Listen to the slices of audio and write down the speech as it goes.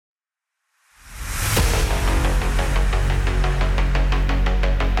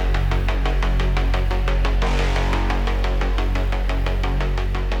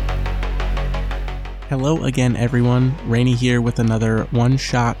Hello again, everyone. Rainy here with another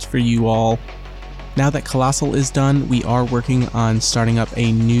one-shot for you all. Now that Colossal is done, we are working on starting up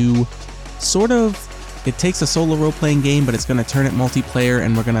a new it takes a solo role-playing game, but it's going to turn it multiplayer,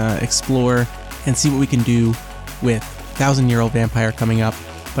 and we're going to explore and see what we can do with 1,000-Year-Old Vampire coming up.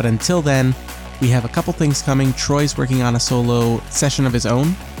 But until then, we have a couple things coming. Troy's working on a solo session of his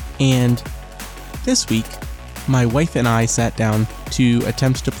own, and this week, my wife and I sat down to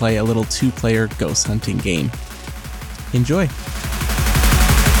attempt to play a little two-player ghost hunting game. Enjoy!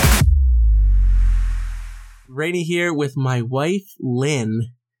 Rainy here with my wife,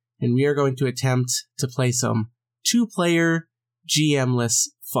 Lynn, and we are going to attempt to play some two-player GM-less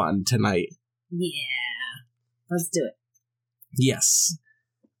fun tonight. Yeah, let's do it. Yes.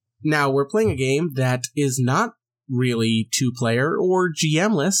 Now, we're playing a game that is not really two-player or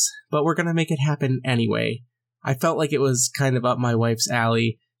GM-less, but we're going to make it happen anyway. I felt like it was kind of up my wife's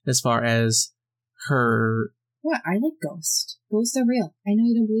alley as far as her... What? I like ghosts. Ghosts are real. I know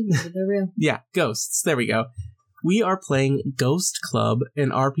you don't believe me, but they're real. Yeah, ghosts. There we go. We are playing Ghost Club,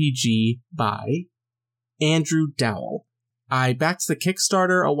 an RPG by Andrew Dowell. I backed the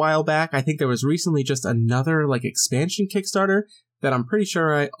Kickstarter a while back. I think there was recently just another expansion Kickstarter that I'm pretty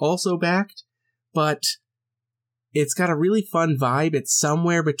sure I also backed, but it's got a really fun vibe. It's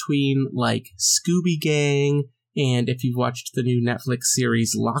somewhere between Scooby Gang and if you've watched the new Netflix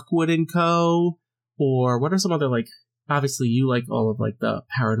series Lockwood & Co. Or what are some other obviously you like all of the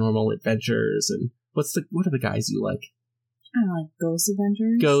paranormal adventures and what are the guys you like? I don't like Ghost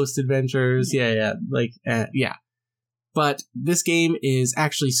Adventures. Ghost Adventures, yeah. Yeah. But this game is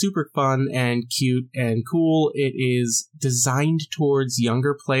actually super fun and cute and cool. It is designed towards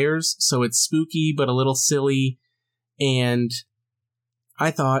younger players, so it's spooky but a little silly. And I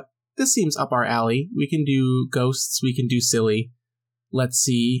thought, this seems up our alley. We can do ghosts, we can do silly. Let's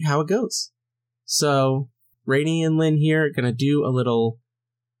see how it goes. So, Rainy and Lynn here are going to do a little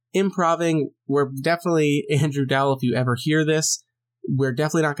improving. We're definitely, Andrew Dowell, if you ever hear this, we're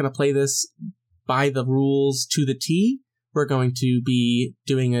definitely not going to play this by the rules to the T. We're going to be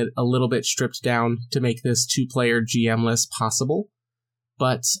doing it a little bit stripped down to make this two-player GM-less possible.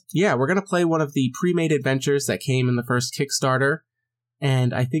 But yeah, we're going to play one of the pre-made adventures that came in the first Kickstarter.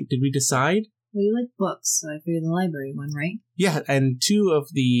 And I think, did we decide? Well, you like books, so I figured the library one, right? Yeah, and two of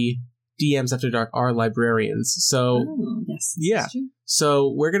the DMs After Dark are librarians. So, yes, yeah. True.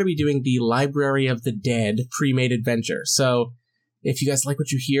 So we're going to be doing the Library of the Dead pre-made adventure. So if you guys like what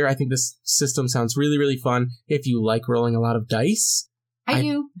you hear, I think this system sounds really, really fun. If you like rolling a lot of dice. I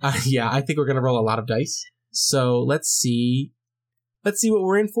do. Yeah, I think we're going to roll a lot of dice. So let's see what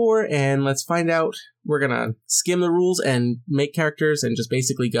we're in for, and let's find out. We're going to skim the rules and make characters and just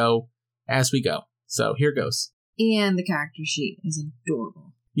basically go as we go. So here goes. And the character sheet is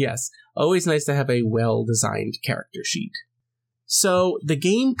adorable. Yes, always nice to have a well-designed character sheet. So the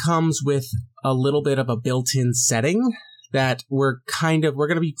game comes with a little bit of a built-in setting that we're going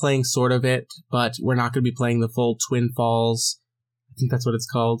to be playing sort of it, but we're not going to be playing the full Twin Falls. I think that's what it's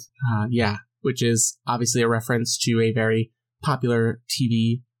called. Yeah, which is obviously a reference to a very popular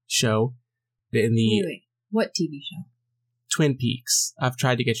TV show. Wait, what TV show? Twin Peaks. I've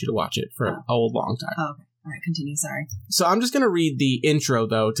tried to get you to watch it for a long time. Oh, okay. All right, continue, sorry. So I'm just going to read the intro,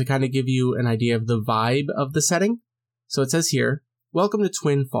 though, to kind of give you an idea of the vibe of the setting. So it says here, welcome to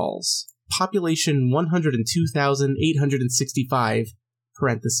Twin Falls. Population 102,865,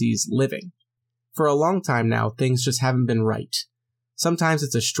 parentheses, living. For a long time now, things just haven't been right. Sometimes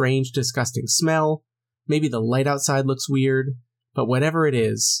it's a strange, disgusting smell. Maybe the light outside looks weird. But whatever it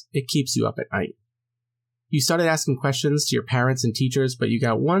is, it keeps you up at night. You started asking questions to your parents and teachers, but you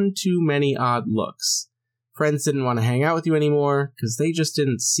got one too many odd looks. Friends didn't want to hang out with you anymore because they just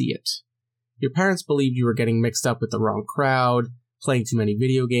didn't see it. Your parents believed you were getting mixed up with the wrong crowd, playing too many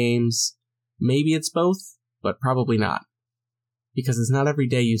video games. Maybe it's both, but probably not. Because it's not every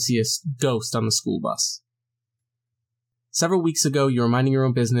day you see a ghost on the school bus. Several weeks ago, you were minding your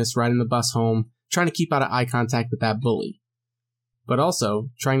own business, riding the bus home, trying to keep out of eye contact with that bully. But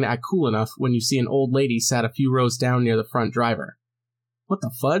also, trying to act cool enough when you see an old lady sat a few rows down near the front driver. What the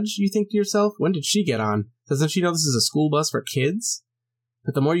fudge, you think to yourself? When did she get on? Doesn't she know this is a school bus for kids?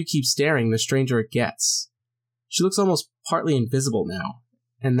 But the more you keep staring, the stranger it gets. She looks almost partly invisible now,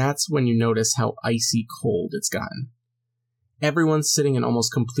 and that's when you notice how icy cold it's gotten. Everyone's sitting in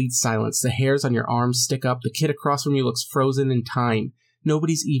almost complete silence. The hairs on your arms stick up. The kid across from you looks frozen in time.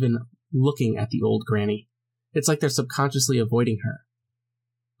 Nobody's even looking at the old granny. It's like they're subconsciously avoiding her.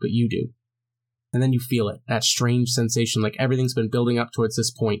 But you do. And then you feel it, that strange sensation like everything's been building up towards this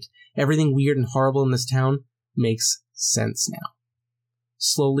point. Everything weird and horrible in this town makes sense now.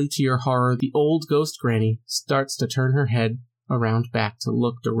 Slowly, to your horror, the old ghost granny starts to turn her head around back to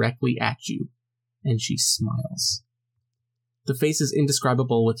look directly at you, and she smiles. The face is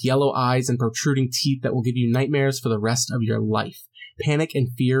indescribable, with yellow eyes and protruding teeth that will give you nightmares for the rest of your life. Panic and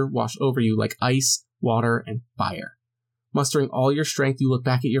fear wash over you like ice, water, and fire. Mustering all your strength, you look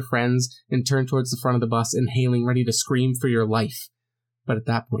back at your friends and turn towards the front of the bus, inhaling, ready to scream for your life. But at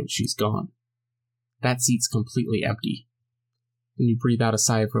that point, she's gone. That seat's completely empty, and you breathe out a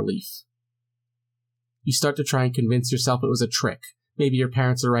sigh of relief. You start to try and convince yourself it was a trick. Maybe your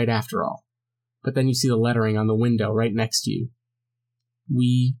parents are right after all. But then you see the lettering on the window right next to you.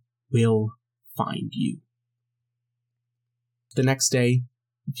 We will find you. The next day,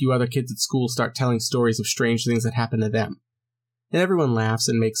 a few other kids at school start telling stories of strange things that happened to them. And everyone laughs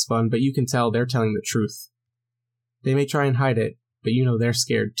and makes fun, but you can tell they're telling the truth. They may try and hide it, but you know they're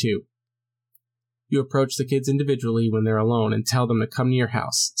scared too. You approach the kids individually when they're alone and tell them to come to your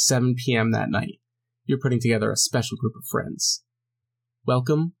house, 7 p.m. that night. You're putting together a special group of friends.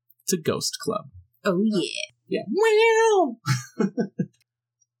 Welcome to Ghost Club. Oh, yeah. Yeah. Wow!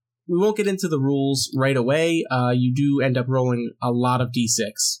 We won't get into the rules right away. You do end up rolling a lot of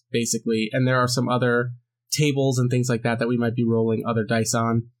d6, basically, and there are some other tables and things like that we might be rolling other dice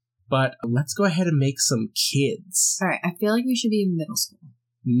on. But let's go ahead and make some kids. All right, I feel like we should be in middle school.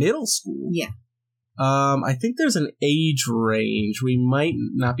 Middle school? Yeah. I think there's an age range. We might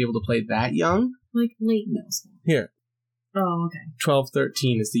not be able to play that young. Like late middle school. Here. Oh, okay. 12,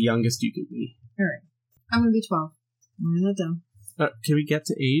 13 is the youngest you can be. All right. I'm going to be 12. Write that down. Can we get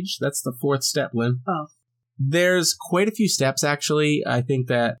to age? That's the 4th step, Lynn. Oh. There's quite a few steps, actually. I think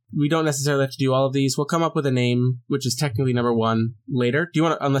that we don't necessarily have to do all of these. We'll come up with a name, which is technically number 1, later. Do you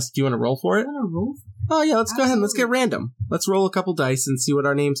want to roll for it? I want to roll? Oh, yeah, let's go ahead and let's get random. Let's roll a couple dice and see what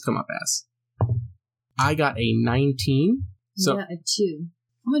our names come up as. I got a 19. So Yeah, a 2.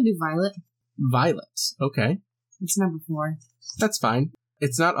 I'm going to do Violet. Violet. Okay. It's number 4. That's fine.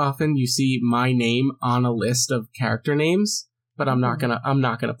 It's not often you see my name on a list of character names, but I'm not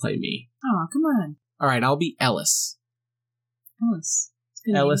gonna play me. Oh, come on. All right, I'll be Ellis. Ellis.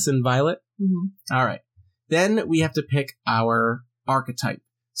 Ellis and Violet? Mm-hmm. All right. Then we have to pick our archetype.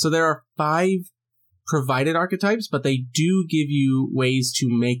 So there are 5 provided archetypes, but they do give you ways to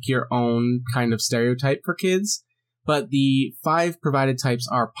make your own kind of stereotype for kids. But the 5 provided types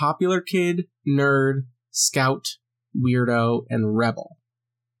are popular kid, nerd, scout, weirdo, and rebel.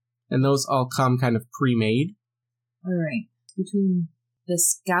 And those all come kind of pre-made. All right. Between the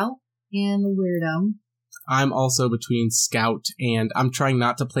scout and the weirdo. I'm also between scout and I'm trying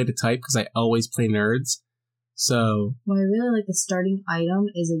not to play the type because I always play nerds. So. Well, I really like the starting item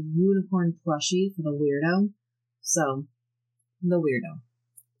is a unicorn plushie for the weirdo. So, the weirdo.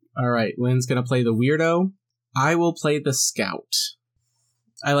 All right. Lynn's going to play the weirdo. I will play the scout.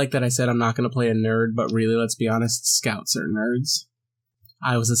 I like that I said I'm not going to play a nerd, but really, let's be honest, scouts are nerds.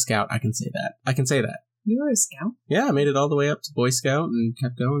 I was a scout. I can say that. You were a scout? Yeah, I made it all the way up to Boy Scout and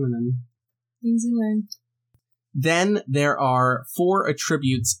kept going, and then... Things you learn. Then there are 4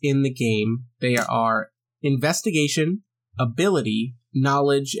 attributes in the game. They are investigation, ability,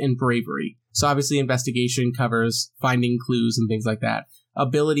 knowledge, and bravery. So obviously investigation covers finding clues and things like that.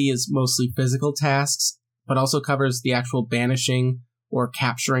 Ability is mostly physical tasks, but also covers the actual banishing or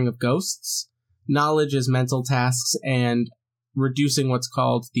capturing of ghosts. Knowledge is mental tasks and reducing what's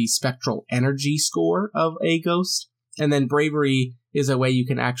called the spectral energy score of a ghost. And then bravery is a way you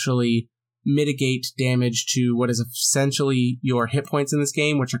can actually mitigate damage to what is essentially your hit points in this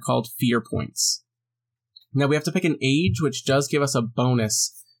game, which are called fear points. Now we have to pick an age, which does give us a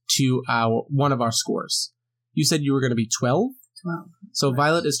bonus to one of our scores. You said you were going to be 12? 12. So right.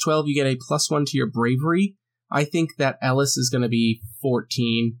 Violet is 12, you get a +1 to your bravery. I think that Ellis is going to be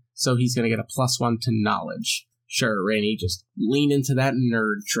 14, so he's going to get a +1 to knowledge. Sure, Rainey, just lean into that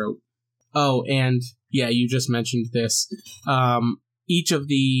nerd trope. Oh, and yeah, you just mentioned this. Each of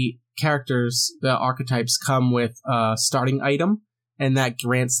the characters, the archetypes, come with a starting item, and that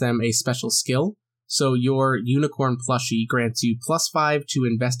grants them a special skill. So your unicorn plushie grants you +5 to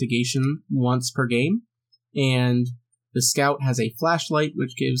investigation once per game, and the scout has a flashlight,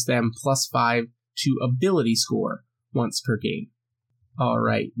 which gives them +5 to ability score once per game. All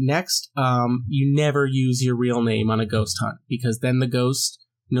right. Next, you never use your real name on a ghost hunt because then the ghost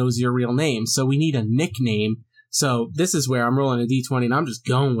knows your real name. So we need a nickname. So this is where I'm rolling a d20 and I'm just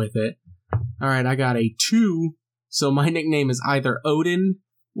going with it. All right. I got a 2. So my nickname is either Odin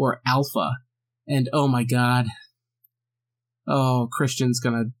or Alpha. And oh my God. Oh, Christian's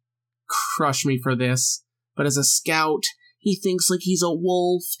gonna crush me for this. But as a scout, he thinks like he's a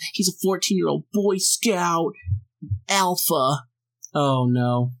wolf. He's a 14-year-old Boy Scout. Alpha. Oh,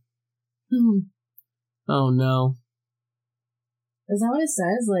 no. Oh, no. Is that what it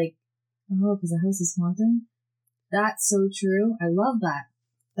says? Like, oh, because the house is haunted? That's so true. I love that.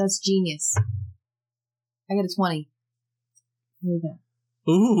 That's genius. I got a 20. What do we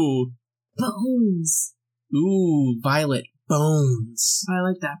got? Ooh. Bones. Ooh, Violet. Bones. I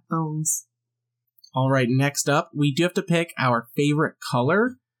like that. Bones. All right, next up, we do have to pick our favorite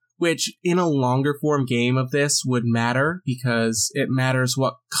color, which in a longer form game of this would matter because it matters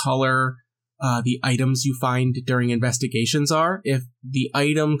what color the items you find during investigations are. If the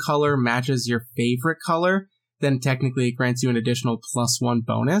item color matches your favorite color, then technically it grants you an additional +1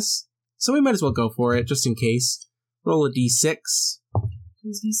 bonus. So we might as well go for it, just in case. Roll a d6.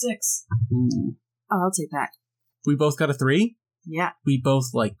 Please be 6. Ooh. Oh, I'll take that. We both got a 3? Yeah. We both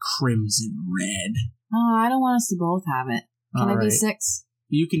like crimson red. Oh, I don't want us to both have it. Can I be 6?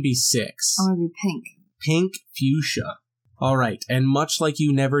 You can be 6. I want to be pink. Pink fuchsia. All right, and much like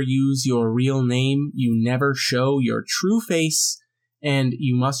you never use your real name, you never show your true face, and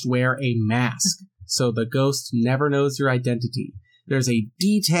you must wear a mask, so the ghost never knows your identity. There's a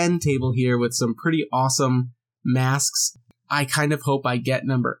D10 table here with some pretty awesome masks. I kind of hope I get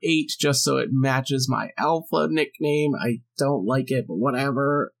number 8 just so it matches my alpha nickname. I don't like it, but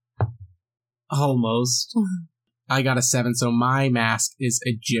whatever. Almost. I got a 7, so my mask is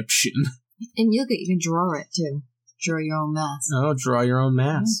Egyptian. And you can draw it too. Draw your own mask. Oh, draw your own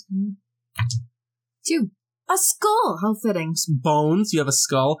mask. Mm-hmm. 2. A skull. How fitting. Bones. You have a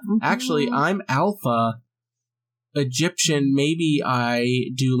skull. Mm-hmm. Actually, I'm alpha. Egyptian. Maybe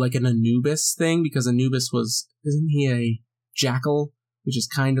I do like an Anubis thing because Anubis isn't he a jackal, which is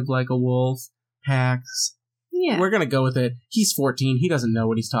kind of like a wolf? Pax. Yeah. We're gonna go with it. He's 14. He doesn't know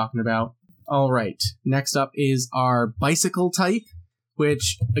what he's talking about. All right. Next up is our bicycle type,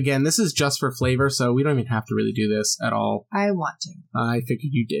 which, again, this is just for flavor, so we don't even have to really do this at all. I want to. I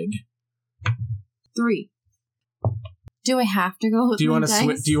figured you did. 3. Do I have to go with Do you want to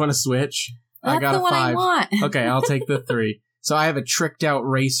to switch? That's I got the a one 5. I want. Okay, I'll take the 3. So I have a tricked out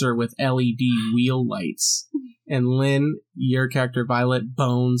racer with LED wheel lights. And Lynn, your character Violet,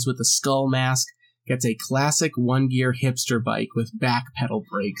 Bones with a skull mask, gets a classic one-gear hipster bike with back pedal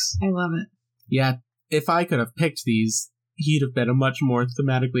brakes. I love it. Yeah, if I could have picked these, he'd have been a much more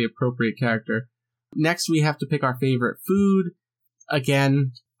thematically appropriate character. Next, we have to pick our favorite food.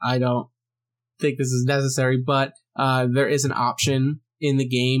 Again, I don't think this is necessary, but there is an option in the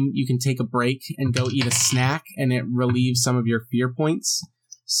game. You can take a break and go eat a snack, and it relieves some of your fear points.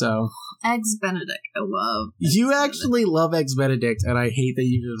 So, Eggs Benedict. I love. You actually love Eggs Benedict, and I hate that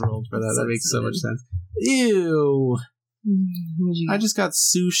you just rolled for that. That makes so much sense. Ew. I just got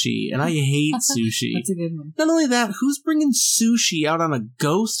sushi, and I hate sushi. That's a good one. Not only that, who's bringing sushi out on a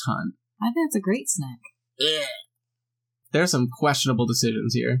ghost hunt? I think it's a great snack. There's some questionable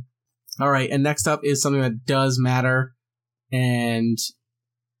decisions here. All right, and next up is something that does matter and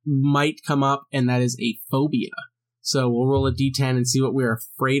might come up, and that is a phobia. So we'll roll a d10 and see what we're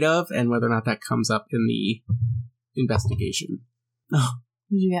afraid of and whether or not that comes up in the investigation. Oh.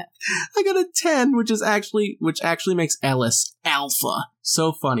 What did you get? I got a 10, which actually makes Ellis alpha.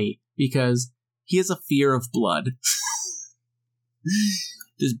 So funny, because he has a fear of blood.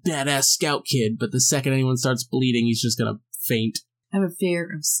 This badass scout kid, but the second anyone starts bleeding, he's just gonna faint. I have a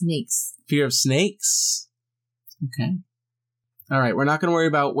fear of snakes. Fear of snakes? Okay. Alright, we're not gonna worry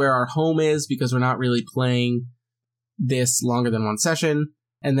about where our home is, because we're not really playing this longer than one session.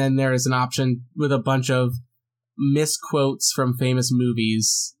 And then there is an option with a bunch of misquotes from famous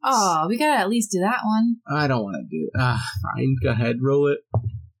movies. Oh, we gotta at least do that one. I don't want to do it. Fine. Go ahead. Roll it.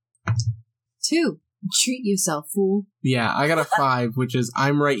 2. Treat yourself, fool. Yeah, I got a 5, which is,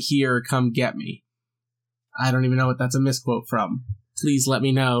 I'm right here, come get me. I don't even know what that's a misquote from. Please let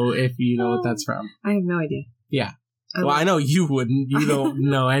me know if you know what that's from. I have no idea. Yeah. Well, I know you wouldn't. You don't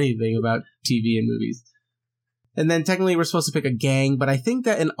know anything about TV and movies. And then technically we're supposed to pick a gang, but I think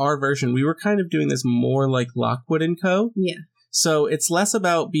that in our version, we were kind of doing this more like Lockwood & Co. Yeah. So it's less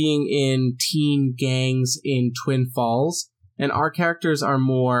about being in teen gangs in Twin Falls, and our characters are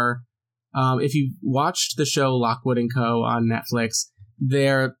more, if you watched the show Lockwood & Co. on Netflix,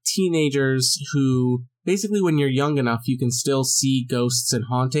 they're teenagers who, basically when you're young enough, you can still see ghosts and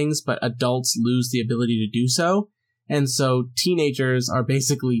hauntings, but adults lose the ability to do so. And so teenagers are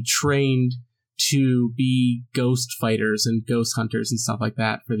basically trained to be ghost fighters and ghost hunters and stuff like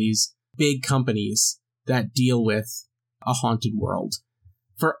that for these big companies that deal with a haunted world.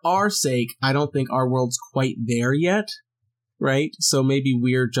 For our sake, I don't think our world's quite there yet, right? So maybe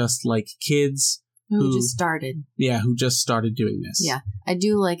we're just like kids Who just started. Yeah, who just started doing this. Yeah. I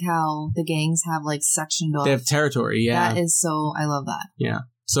do like how the gangs have like sectioned off. They have territory, yeah. That is so, I love that. Yeah.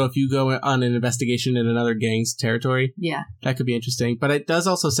 So if you go on an investigation in another gang's territory, yeah, that could be interesting. But it does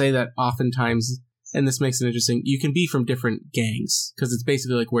also say that oftentimes, and this makes it interesting, you can be from different gangs because it's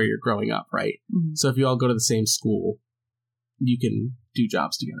basically like where you're growing up, right? Mm-hmm. So if you all go to the same school, you can do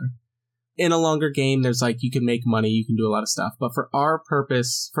jobs together. In a longer game, there's like, you can make money, you can do a lot of stuff. But for our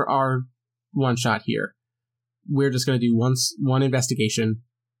purpose, for our one shot here, we're just going to do one investigation.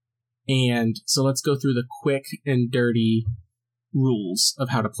 And so let's go through the quick and dirty rules of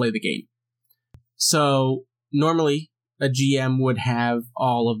how to play the game. So normally a GM would have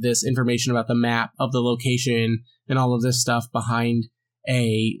all of this information about the map of the location and all of this stuff behind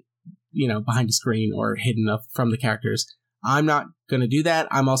a screen or hidden up from the characters. I'm not going to do that.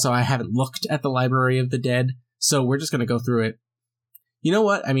 I haven't looked at the Library of the Dead, so we're just going to go through it. You know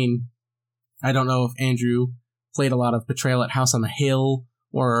what? I mean, I don't know if Andrew played a lot of Betrayal at House on the Hill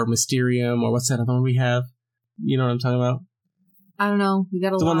or Mysterium or what's that other one we have? You know what I'm talking about? I don't know. We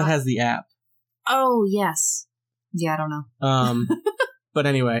got a lot. The one that has the app. Oh, yes. Yeah, I don't know. But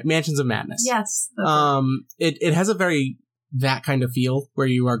anyway, Mansions of Madness. Yes. It has a very that kind of feel where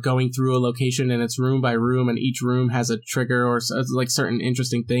you are going through a location and it's room by room and each room has a trigger or like certain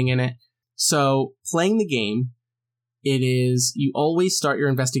interesting thing in it. So playing the game, you always start your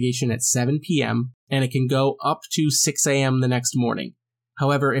investigation at 7 p.m. and it can go up to 6 a.m. the next morning.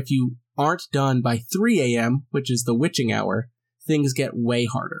 However, if you aren't done by 3 a.m., which is the witching hour, things get way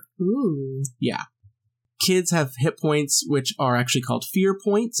harder. Ooh. Yeah. Kids have hit points, which are actually called fear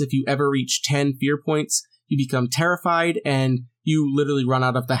points. If you ever reach 10 fear points, you become terrified and you literally run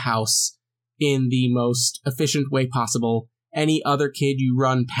out of the house in the most efficient way possible. Any other kid you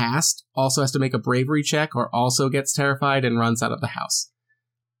run past also has to make a bravery check or also gets terrified and runs out of the house.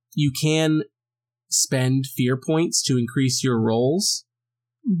 You can spend fear points to increase your rolls.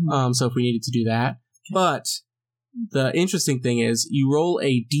 Mm-hmm. So if we needed to do that. Okay. But the interesting thing is you roll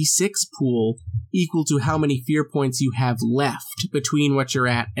a d6 pool equal to how many fear points you have left between what you're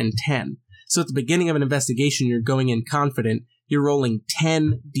at and 10. So at the beginning of an investigation, you're going in confident. You're rolling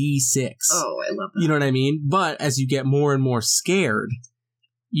 10 d6. Oh, I love that. You know what I mean? But as you get more and more scared,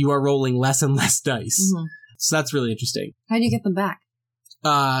 you are rolling less and less dice. Mm-hmm. So that's really interesting. How do you get them back?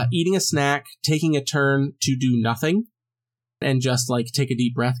 Eating a snack, taking a turn to do nothing, and just like take a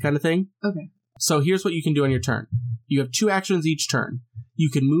deep breath kind of thing. Okay. So here's what you can do on your turn. You have 2 actions each turn. You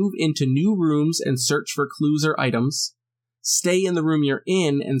can move into new rooms and search for clues or items, stay in the room you're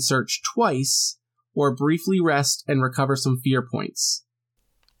in and search twice, or briefly rest and recover some fear points.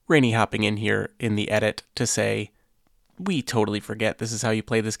 Rainey hopping in here in the edit to say, we totally forget this is how you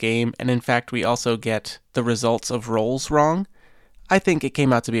play this game, and in fact we also get the results of rolls wrong. I think it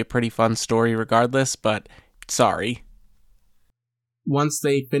came out to be a pretty fun story regardless, but sorry. Once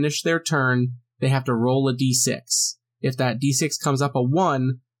they finish their turn, they have to roll a d6. If that d6 comes up a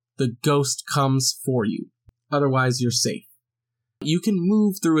 1, the ghost comes for you. Otherwise, you're safe. You can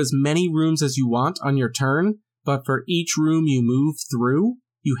move through as many rooms as you want on your turn, but for each room you move through,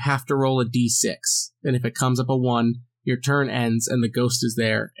 you have to roll a d6. And if it comes up a 1, your turn ends and the ghost is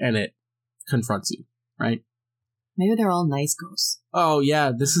there and it confronts you, right? Maybe they're all nice ghosts. Oh,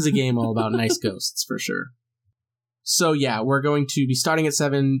 yeah, this is a game all about nice ghosts, for sure. So yeah, we're going to be starting at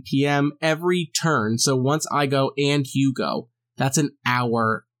 7 p.m. every turn. So once I go and you go, that's an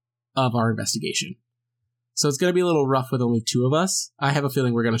hour of our investigation. So it's going to be a little rough with only 2 of us. I have a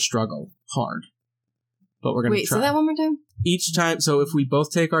feeling we're going to struggle hard. But we're going to try. Wait, say that one more time? Each time, so if we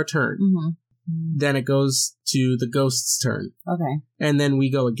both take our turn, then it goes to the ghost's turn. Okay. And then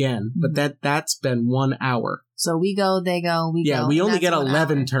we go again. But that's been 1 hour. So we go, they go, we go. Yeah, we only get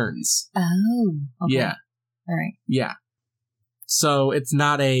 11 turns. Oh, okay. Yeah. All right. Yeah. So it's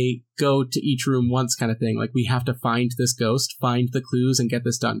not a go to each room once kind of thing. Like, we have to find this ghost, find the clues, and get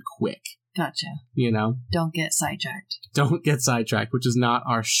this done quick. Gotcha. You know? Don't get sidetracked. Don't get sidetracked, which is not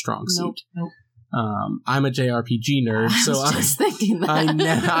our strong suit. Nope. I'm a JRPG nerd, so I was just thinking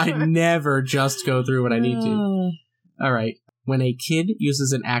that. I never just go through what I need to. All right. When a kid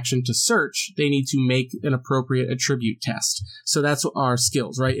uses an action to search, they need to make an appropriate attribute test. So that's our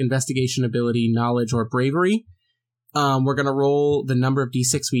skills, right? Investigation, ability, knowledge, or bravery. We're going to roll the number of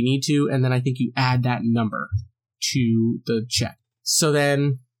d6 we need to, and then I think you add that number to the check. So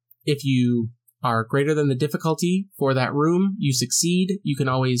then, if you are greater than the difficulty for that room, you succeed. You can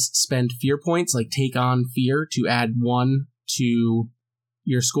always spend fear points, like take on fear, to add 1 to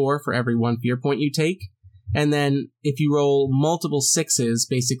your score for every 1 fear point you take. And then if you roll multiple 6s,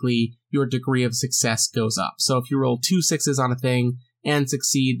 basically your degree of success goes up. So if you roll 2 6s on a thing and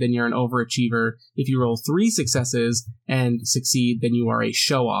succeed, then you're an overachiever. If you roll 3 successes and succeed, then you are a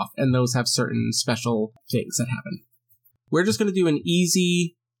show-off, and those have certain special things that happen. We're just going to do an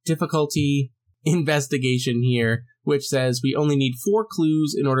easy difficulty investigation here, which says we only need 4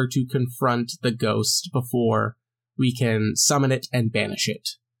 clues in order to confront the ghost before we can summon it and banish it.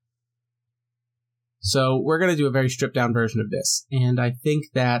 So we're going to do a very stripped down version of this. And I think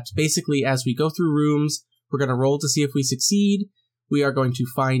that basically as we go through rooms, we're going to roll to see if we succeed. We are going to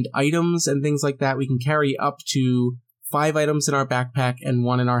find items and things like that. We can carry up to 5 items in our backpack and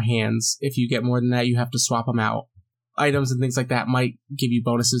 1 in our hands. If you get more than that, you have to swap them out. Items and things like that might give you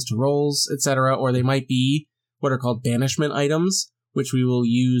bonuses to rolls, etc., or they might be what are called banishment items, which we will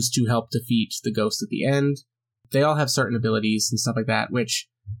use to help defeat the ghost at the end. They all have certain abilities and stuff like that, which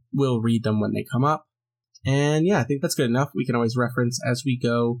we'll read them when they come up. And yeah, I think that's good enough. We can always reference as we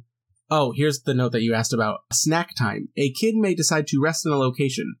go. Oh, here's the note that you asked about. Snack time. A kid may decide to rest in a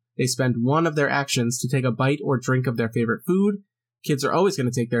location. They spend one of their actions to take a bite or drink of their favorite food. Kids are always going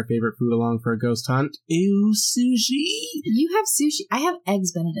to take their favorite food along for a ghost hunt. Ew, sushi. You have sushi. I have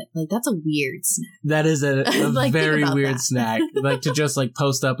eggs Benedict. Like, that's a weird snack. That is a Like, very weird that. snack. Like, to just, like,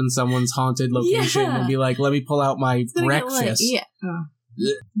 post up in someone's haunted location and be like, let me pull out my breakfast. Yeah. Oh.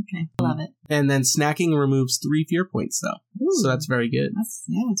 Okay. Love it. And then snacking removes 3 fear points, though. Ooh. So that's very good. That's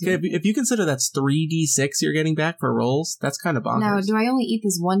Okay, really if you consider that's 3d6 you're getting back for rolls, that's kind of bonkers. Now, do I only eat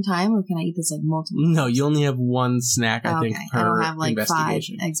this one time, or can I eat this like multiple No, times? you only have 1 snack, I think, per I don't have like 5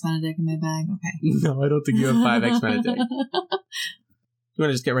 investigation. eggs Benedict in my bag. Okay. No, I don't think you have 5 X Benedict. You want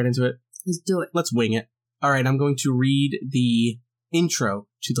to just get right into it? Let's do it. Let's wing it. All right, I'm going to read the intro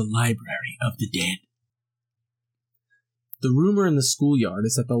to the Library of the Dead. The rumor in the schoolyard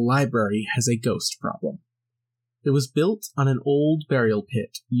is that the library has a ghost problem. It was built on an old burial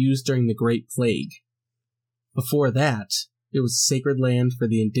pit used during the Great Plague. Before that, it was sacred land for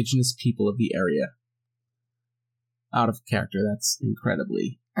the indigenous people of the area. Out of character, that's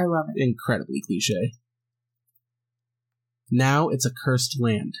incredibly cliche. Now it's a cursed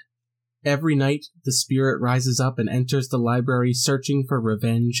land. Every night, the spirit rises up and enters the library searching for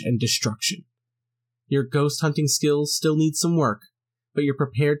revenge and destruction. Your ghost hunting skills still need some work, but you're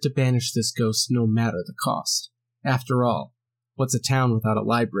prepared to banish this ghost no matter the cost. After all, what's a town without a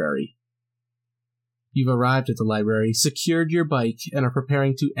library? You've arrived at the library, secured your bike, and are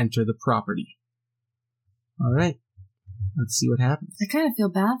preparing to enter the property. All right, let's see what happens. I kind of feel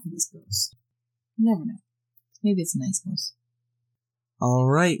bad for this ghost. You never know. Maybe it's a nice ghost. All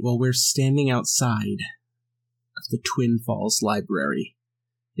right, well, we're standing outside of the Twin Falls Library.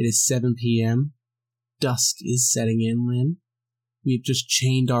 It is 7 p.m. Dusk is setting in, Lynn. We've just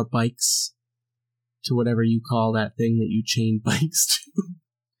chained our bikes to whatever you call that thing that you chain bikes to.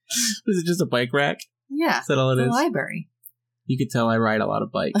 Is it just a bike rack? Yeah. Is that all it the is? Library. You could tell I ride a lot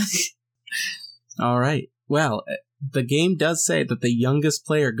of bikes. All right. Well, the game does say that the youngest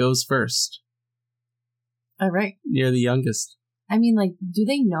player goes first. All right. You're the youngest. I mean, like, do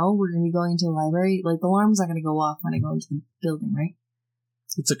they know we're going to be going into the library? Like, the alarm's not going to go off when I go into the building, right?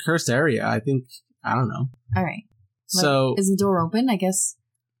 It's a cursed area. I think, I don't know. All right. Like, So, is the door open? I guess.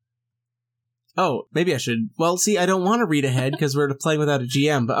 oh, maybe I should. Well, see, I don't want to read ahead because we're playing without a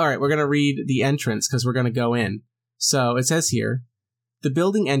GM, but all right, we're going to read the entrance because we're going to go in. So it says here, the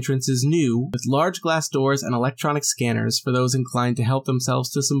building entrance is new with large glass doors and electronic scanners for those inclined to help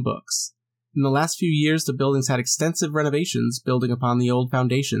themselves to some books. In the last few years, the building's had extensive renovations building upon the old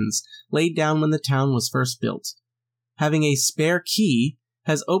foundations laid down when the town was first built. Having a spare key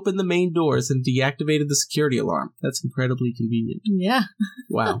has opened the main doors and deactivated the security alarm. That's incredibly convenient. Yeah.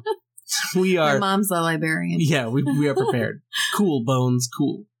 Wow. We My are... mom's the librarian. Yeah, we are prepared. Cool, Bones,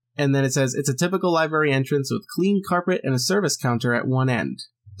 cool. And then it says, it's a typical library entrance with clean carpet and a service counter at one end.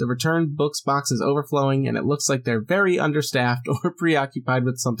 The returned books box is overflowing, and it looks like they're very understaffed or preoccupied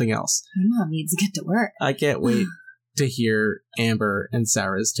with something else. My mom needs to get to work. I can't wait to hear Amber and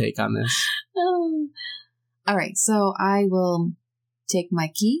Sarah's take on this. Oh. All right, so I will take my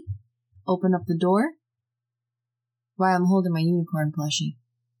key, open up the door, while I'm holding my unicorn plushie.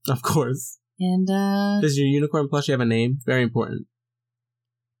 Of course. And, Does your unicorn plushie have a name? Very important.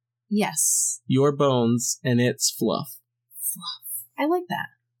 yes. Your Bones, and it's Fluff. Fluff. I like that.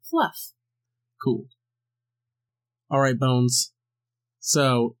 Fluff. Cool. Alright, Bones.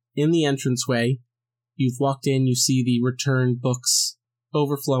 So, in the entranceway, you've walked in, you see the returned books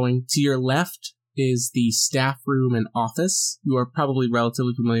overflowing. To your left is the staff room and office you are probably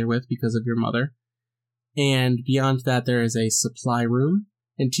relatively familiar with because of your mother. And beyond that, there is a supply room.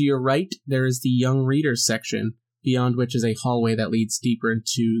 And to your right, there is the young readers section, beyond which is a hallway that leads deeper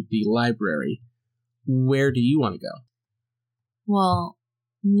into the library. Where do you want to go? Well,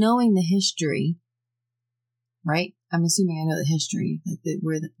 knowing the history, right? I'm assuming I know the history, like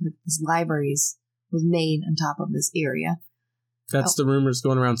where this libraries was made on top of this area. That's the rumors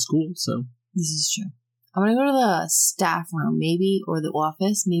going around school, so. This is true. I'm going to go to the staff room, maybe, or the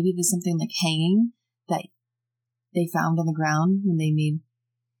office. Maybe there's something like hanging that they found on the ground when they made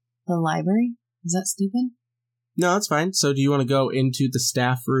the library. Is that stupid? No, that's fine. So do you want to go into the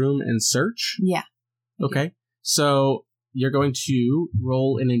staff room and search? Yeah. Okay. So you're going to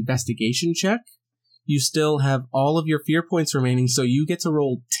roll an investigation check. You still have all of your fear points remaining, so you get to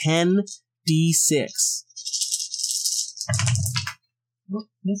roll 10d6. Oh,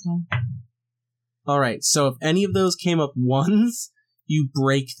 this one. All right. So if any of those came up ones, you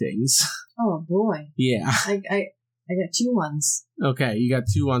break things. Oh boy. Yeah. I got 2 ones. Okay, you got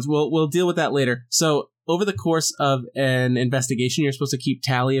 2 ones. We'll deal with that later. So over the course of an investigation, you're supposed to keep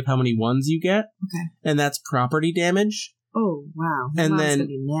tally of how many ones you get. Okay. And that's property damage. Oh wow. And Mom's then gonna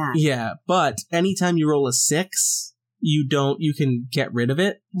be mad. yeah, but anytime you roll a 6, you can get rid of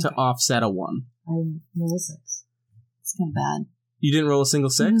it to offset a 1. I roll a 6. It's kind of bad. You didn't roll a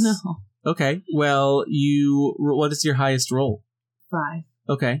single 6? No. Okay. Well, what is your highest roll? 5.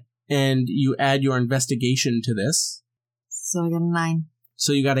 Okay. And you add your investigation to this. So I got a 9.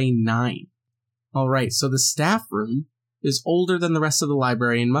 So you got a 9. All right. So the staff room is older than the rest of the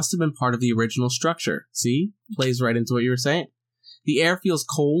library and must have been part of the original structure. See? Plays right into what you were saying. The air feels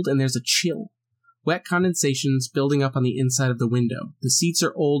cold and there's a chill. Wet condensation's building up on the inside of the window. The seats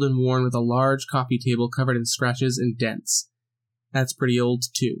are old and worn with a large coffee table covered in scratches and dents. That's pretty old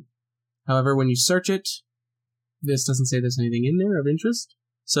too. However, when you search it, this doesn't say there's anything in there of interest.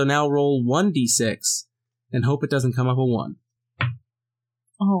 So now roll 1d6 and hope it doesn't come up a 1.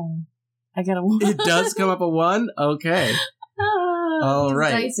 Oh, I got a 1. It does come up a 1? Okay. All These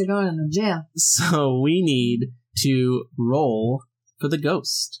right. dice are going in the jail. So we need to roll for the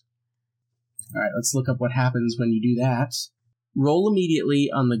ghost. All right, let's look up what happens when you do that. Roll immediately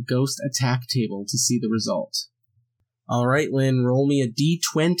on the ghost attack table to see the result. All right, Lynn, roll me a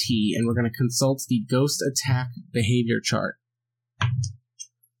d20, and we're going to consult the ghost attack behavior chart.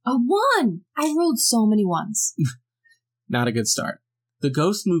 A 1! I rolled so many 1s. Not a good start. The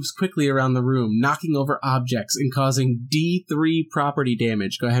ghost moves quickly around the room, knocking over objects and causing D3 property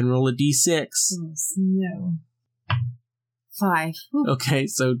damage. Go ahead and roll a d6. Oh, no. 5. Ooh. Okay,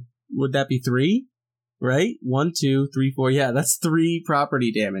 so would that be 3? Right? 1, 2, 3, 4. Yeah, that's 3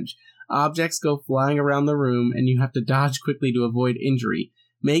 property damage. Objects go flying around the room, and you have to dodge quickly to avoid injury.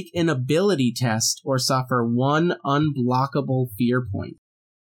 Make an ability test or suffer 1 unblockable fear point.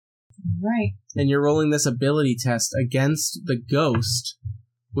 Right. And you're rolling this ability test against the ghost,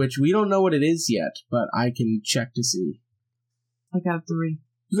 which we don't know what it is yet, but I can check to see. I got a 3.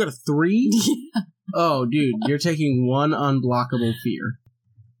 You got a 3? Yeah. Oh, dude, you're taking 1 unblockable fear.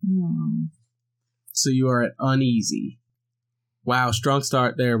 So you are at uneasy. Wow, strong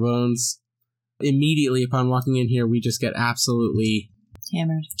start there, Bones. Immediately upon walking in here, we just get absolutely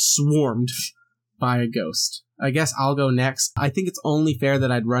hammered, swarmed by a ghost. I guess I'll go next. I think it's only fair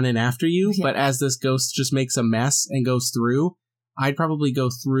that I'd run in after you, but as this ghost just makes a mess and goes through, I'd probably go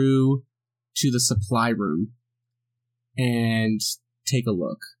through to the supply room and take a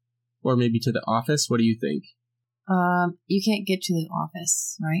look. Or maybe to the office. What do you think? You can't get to the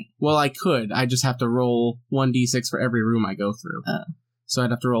office, right? Well, I could. I just have to roll 1d6 for every room I go through. Oh. So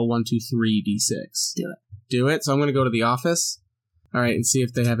I'd have to roll 1, 2, 3 d6. Do it. Do it? So I'm going to go to the office. All right, and see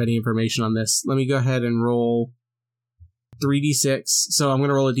if they have any information on this. Let me go ahead and roll 3d6. So I'm going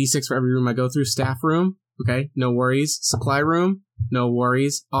to roll a d6 for every room I go through. Staff room. Okay, no worries. Supply room. No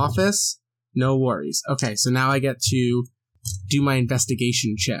worries. Office. No worries. Okay, so now I get to do my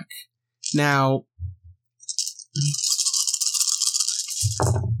investigation check. Now...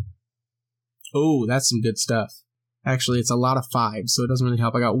 Oh, that's some good stuff. Actually, it's a lot of 5, so it doesn't really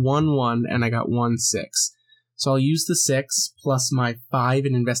help. I got 1, 1, and I got 1, 6. So I'll use the 6 plus my 5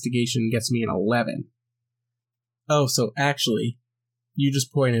 in investigation gets me an 11. Oh, so actually, you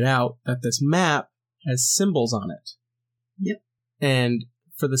just pointed out that this map has symbols on it. Yep. And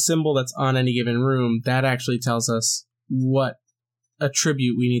for the symbol that's on any given room, that actually tells us what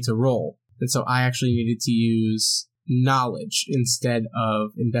attribute we need to roll. And so I actually needed to use knowledge instead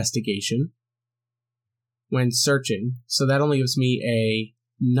of investigation when searching. So that only gives me a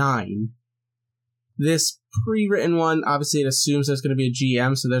 9. This pre-written one, obviously it assumes there's going to be a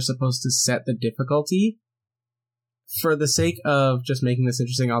GM, so they're supposed to set the difficulty. For the sake of just making this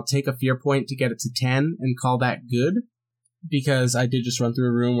interesting, I'll take a fear point to get it to 10 and call that good, because I did just run through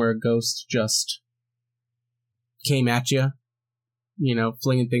a room where a ghost just came at you,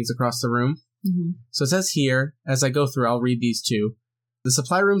 flinging things across the room. Mm-hmm. So it says here, as I go through, I'll read these two. The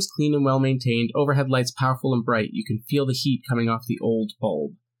supply room's clean and well maintained, overhead lights powerful and bright. You can feel the heat coming off the old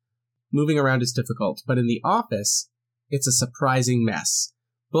bulb. Moving around is difficult, but in the office, it's a surprising mess.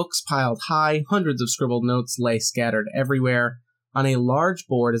 Books piled high, hundreds of scribbled notes lay scattered everywhere. On a large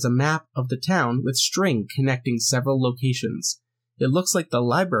board is a map of the town with string connecting several locations. It looks like the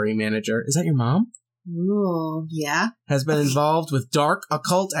library manager, is that your mom? Ooh, yeah. Has been involved with dark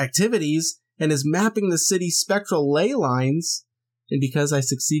occult activities and is mapping the city's spectral ley lines. And because I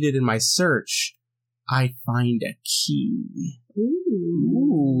succeeded in my search, I find a key.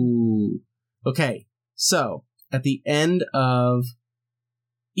 Ooh. Okay, so at the end of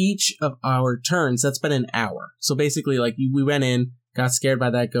each of our turns, that's been an hour. So basically, like, we went in, got scared by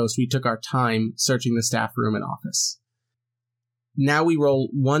that ghost. We took our time searching the staff room and office. Now we roll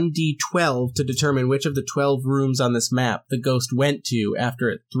 1d12 to determine which of the 12 rooms on this map the ghost went to after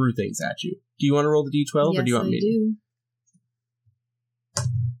it threw things at you. Do you want to roll the d12 or do you want me to? Do.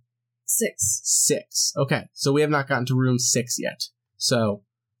 6. 6. Okay, so we have not gotten to room 6 yet. So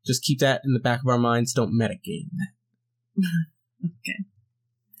just keep that in the back of our minds. Don't metagame that. Okay.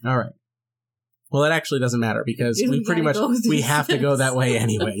 All right. Well, it actually doesn't matter because we pretty much we have to go that way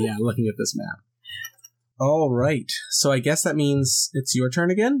anyway. Yeah, looking at this map. All right. So I guess that means it's your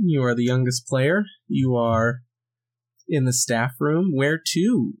turn again. You are the youngest player. You are in the staff room. Where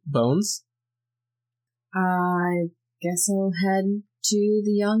to, Bones? I guess I'll head to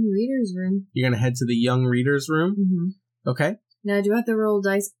the young reader's room. You're going to head to the young reader's room? Mm-hmm. Okay. Now, do I have to roll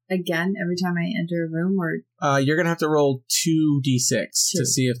dice again every time I enter a room, or? You're going to have to roll 2d6 to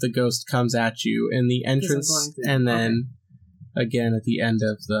see if the ghost comes at you in the entrance and then again at the end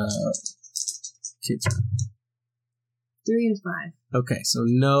of the kids' room. 3 and 5. Okay, so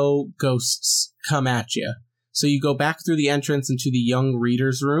no ghosts come at you. So you go back through the entrance into the young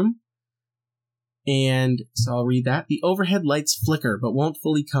reader's room. And so I'll read that. The overhead lights flicker but won't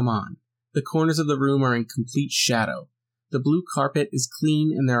fully come on. The corners of the room are in complete shadow. The blue carpet is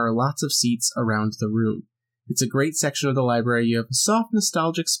clean and there are lots of seats around the room. It's a great section of the library you have a soft,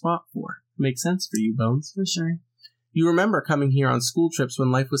 nostalgic spot for. Makes sense for you, Bones. For sure. You remember coming here on school trips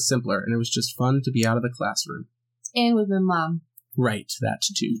when life was simpler and it was just fun to be out of the classroom. And with my mom. Right, that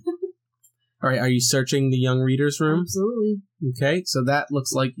too. All right, are you searching the young reader's room? Absolutely. Okay, so that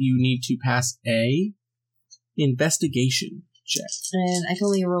looks like you need to pass a investigation check. And I can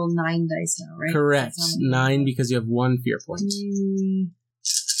only roll 9 dice now, right? Correct. 9 because you have 1 fear point.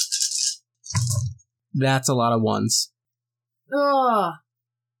 That's a lot of 1s. Ugh.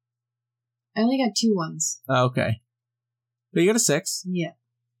 I only got 2 1s. Okay. But you got a 6. Yeah.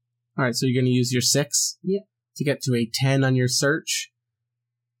 All right, so you're going to use your 6? Yep. To get to a 10 on your search.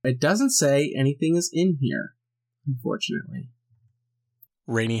 It doesn't say anything is in here, unfortunately.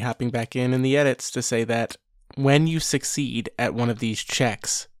 Rainey hopping back in the edits to say that when you succeed at one of these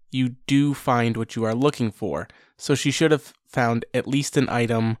checks, you do find what you are looking for. So she should have found at least an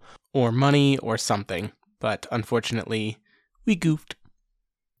item or money or something. But unfortunately, we goofed.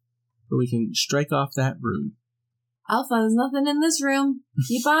 But we can strike off that room. Alpha, there's nothing in this room.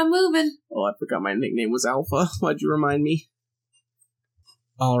 Keep on moving. Oh, I forgot my nickname was Alpha. Why'd you remind me?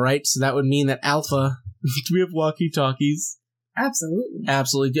 Alright, so that would mean that Alpha... Do we have walkie-talkies? Absolutely.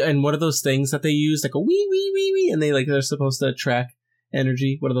 Absolutely. And what are those things that they use? Like a wee, wee, wee, wee, and they're supposed to track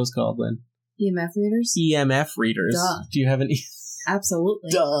energy. What are those called, Lynn? EMF readers? EMF readers. Duh. Do you have any? Absolutely.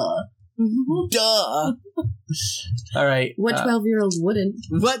 Duh. Duh. All right. What 12-year-old wouldn't?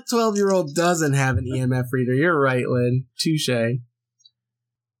 What 12-year-old doesn't have an EMF reader? You're right, Lynn. Touche.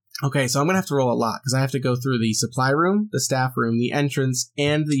 Okay, so I'm going to have to roll a lot because I have to go through the supply room, the staff room, the entrance,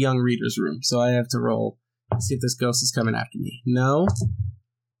 and the young reader's room. So I have to roll. See if this ghost is coming after me. No.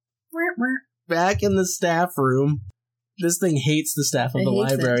 Back in the staff room. This thing hates the staff of the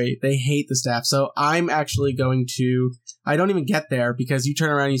library. They hate the staff. So I'm actually going to... I don't even get there because you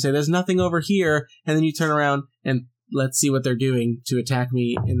turn around and you say, there's nothing over here. And then you turn around and let's see what they're doing to attack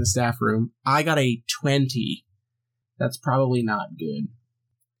me in the staff room. I got a 20. That's probably not good.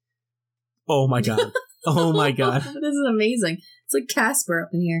 Oh my god. Oh my god. This is amazing. It's like Casper up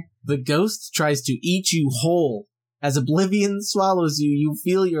in here. The ghost tries to eat you whole. As oblivion swallows you, you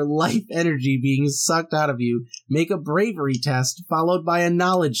feel your life energy being sucked out of you. Make a bravery test, followed by a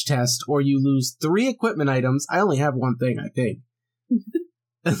knowledge test, or you lose 3 equipment items. I only have one thing, I think.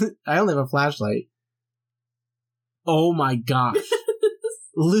 I only have a flashlight. Oh my gosh.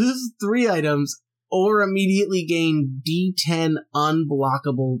 Lose 3 items, or immediately gain D10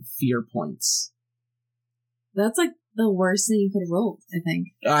 unblockable fear points. That's like the worst thing you could have rolled, I think.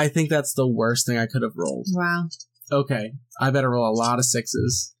 I think that's the worst thing I could have rolled. Wow. Okay, I better roll a lot of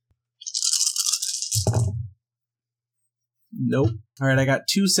 6s. Nope. Alright, I got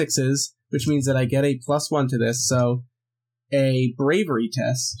 2 6s, which means that I get a +1 to this, so a bravery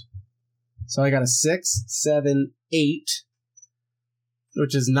test. So I got a 6, 7, 8,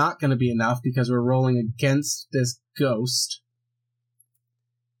 which is not going to be enough because we're rolling against this ghost.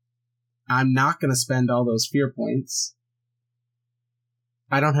 I'm not going to spend all those fear points.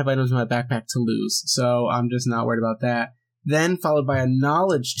 I don't have items in my backpack to lose, so I'm just not worried about that. Then followed by a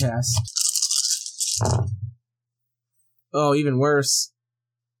knowledge test. Oh, even worse.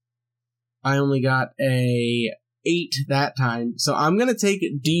 I only got a 8 that time, so I'm going to take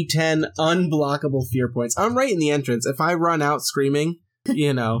D10 unblockable fear points. I'm right in the entrance. If I run out screaming,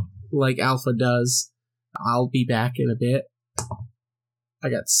 like Alpha does, I'll be back in a bit. I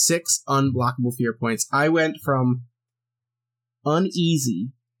got 6 unblockable fear points. I went from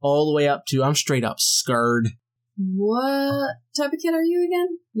uneasy all the way up to I'm straight up scared. What type of kid are you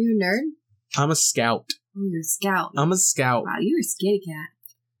again? You a nerd? I'm a scout. Oh, you're a scout. I'm a scout. Wow, you're a scaredy cat.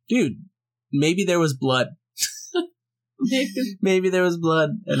 Dude, maybe there was blood. Maybe there was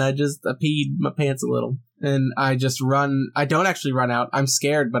blood, and I peed my pants a little. And I just run. I don't actually run out. I'm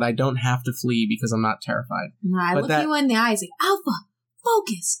scared, but I don't have to flee because I'm not terrified. I look you in the eyes like, Alpha,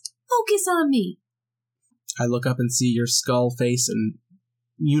 focus on me. I look up and see your skull face and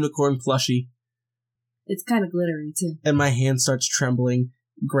unicorn plushie. It's kind of glittery, too. And my hand starts trembling,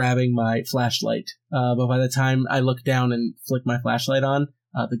 grabbing my flashlight. But by the time I look down and flick my flashlight on,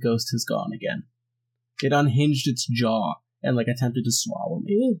 the ghost has gone again. It unhinged its jaw and, attempted to swallow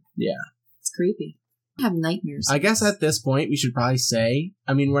me. Ooh. Yeah. It's creepy. I have nightmares. I guess at this point we should probably say,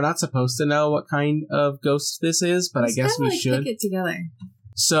 we're not supposed to know what kind of ghost this is, but I guess we should. Pick it together.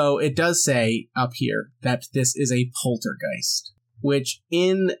 So it does say up here that this is a poltergeist, which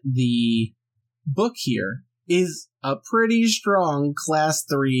in the book here is a pretty strong class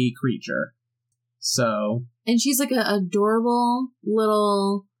 3 creature. So. And she's like an adorable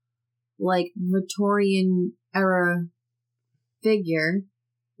little, Victorian era figure,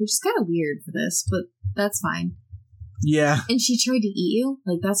 which is kind of weird for this, but that's fine. Yeah. And she tried to eat you?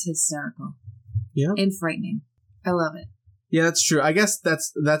 That's hysterical. Yeah. And frightening. I love it. Yeah, that's true. I guess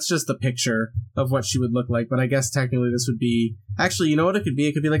that's just the picture of what she would look like, but I guess technically this would be... Actually, you know what it could be?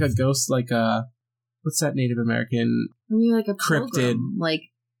 It could be like a ghost, what's that Native American... Maybe like a cryptid. Pilgrim,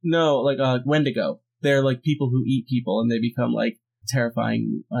 No, like a Wendigo. They're people who eat people, and they become,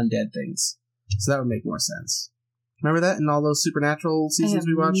 terrifying undead things. So that would make more sense. Remember that in all those Supernatural seasons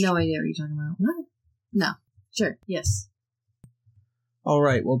we watched? No idea what you're talking about. What? No. Sure. Yes.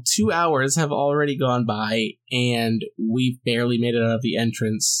 Alright, well, 2 hours have already gone by, and we've barely made it out of the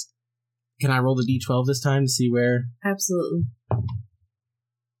entrance. Can I roll the d12 this time to see where? Absolutely.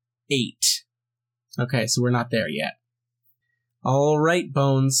 8. Okay, so we're not there yet. Alright,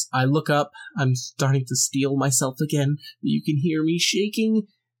 Bones. I look up. I'm starting to steel myself again, but you can hear me shaking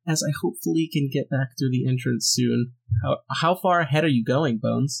as I hopefully can get back through the entrance soon. How far ahead are you going,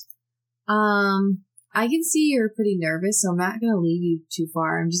 Bones? I can see you're pretty nervous, so I'm not going to leave you too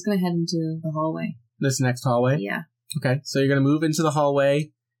far. I'm just going to head into the hallway. This next hallway? Yeah. Okay, so you're going to move into the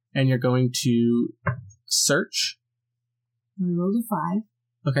hallway, and you're going to search. I rolled a 5.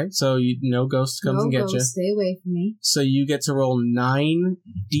 Okay, so no ghost comes and gets you. Stay away from me. So you get to roll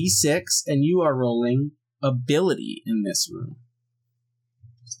 9d6, and you are rolling ability in this room.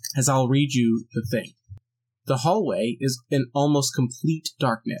 As I'll read you the thing. The hallway is in almost complete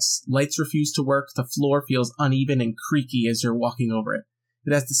darkness. Lights refuse to work, the floor feels uneven and creaky as you're walking over it.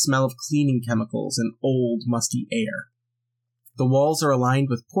 It has the smell of cleaning chemicals and old, musty air. The walls are aligned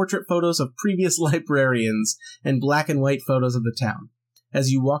with portrait photos of previous librarians and black and white photos of the town.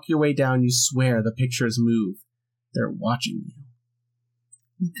 As you walk your way down, you swear the pictures move. They're watching you.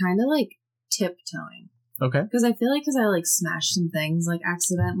 I'm kind of tiptoeing. Okay. Because I feel because I smashed some things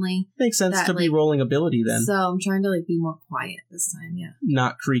accidentally. Makes sense to be rolling ability then. So I'm trying to be more quiet this time, yeah.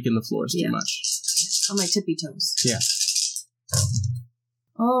 Not creaking the floors too much. On my tippy toes. Yeah.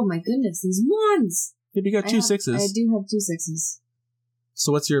 Oh my goodness, these ones! Maybe you got 2 6s. I do have 2 6s.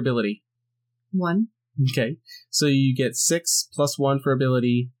 So what's your ability? 1. Okay. So you get 6 plus 1 for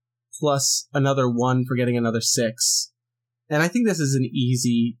ability, plus another 1 for getting another 6. And I think this is an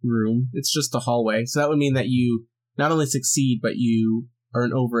easy room. It's just a hallway. So that would mean that you not only succeed, but you are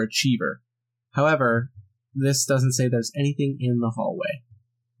an overachiever. However, this doesn't say there's anything in the hallway.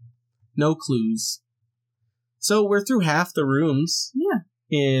 No clues. So we're through half the rooms. Yeah.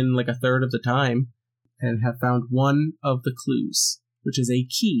 In a third of the time. And have found one of the clues, which is a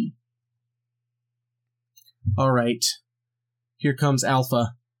key. Alright. Here comes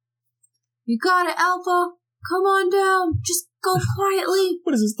Alpha. You got it, Alpha! Come on down! Go quietly.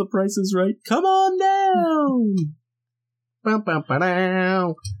 What is this? The Price is Right? Come on down. Bum, bum,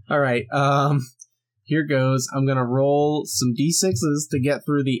 ba-dow. All right. Here goes. I'm gonna roll some d6s to get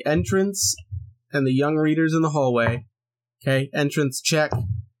through the entrance and the young readers in the hallway. Okay, entrance check.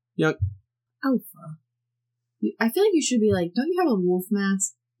 Young Alpha. I feel like you should be like, don't you have a wolf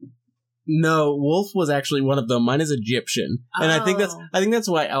mask? No, Wolf was actually one of them. Mine is Egyptian, and I think that's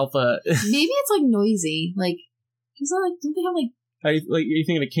why Alpha. Maybe it's like noisy. Like, don't they have like? Are you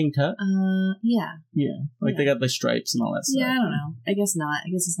thinking of King Tut? Yeah. Yeah, like they got the stripes and all that stuff. Yeah, I don't know. I guess not. I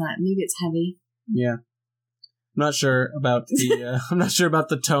guess it's not. Maybe it's heavy. Yeah. I'm not sure about the. I'm not sure about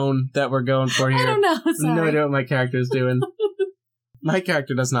the tone that we're going for here. I don't know. I have no idea what my character is doing. My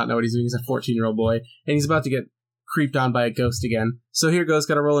character does not know what he's doing. He's a 14-year-old boy, and he's about to get creeped on by a ghost again. So here goes.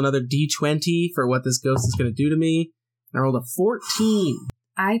 Got to roll another d20 for what this ghost is going to do to me. And I rolled a 14.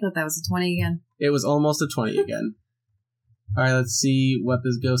 I thought that was a 20 again. It was almost a 20 again. All right, let's see what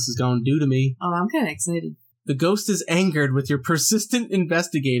this ghost is going to do to me. Oh, I'm kind of excited. The ghost is angered with your persistent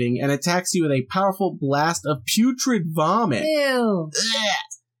investigating and attacks you with a powerful blast of putrid vomit. Ew. Ugh.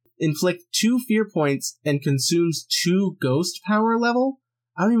 Inflict 2 fear points and consumes 2 ghost power level.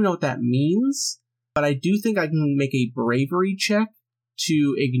 I don't even know what that means, but I do think I can make a bravery check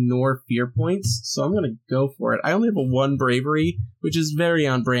to ignore fear points, so I'm going to go for it. I only have a 1 bravery, which is very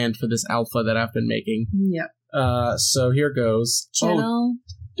on brand for this alpha that I've been making. Yep. So here goes. Channel. Oh,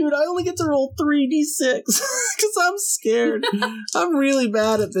 dude, I only get to roll 3d6 because I'm scared. I'm really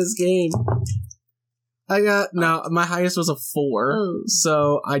bad at this game. My highest was a 4,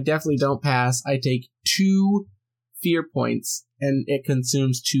 so I definitely don't pass. I take 2 fear points, and it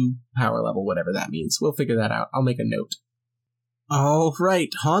consumes 2 power level, whatever that means. We'll figure that out. I'll make a note. All right,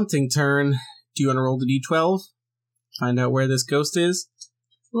 haunting turn. Do you want to roll the d12? Find out where this ghost is?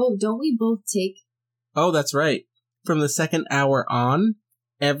 Whoa, don't we both take... Oh, that's right. From the second hour on,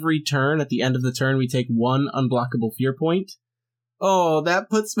 every turn, at the end of the turn, we take 1 unblockable fear point. Oh, that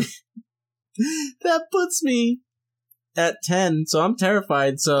puts me... that puts me at 10, so I'm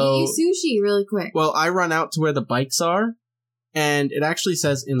terrified, so... Eat your sushi really quick. Well, I run out to where the bikes are, and it actually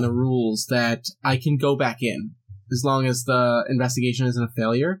says in the rules that I can go back in, as long as the investigation isn't a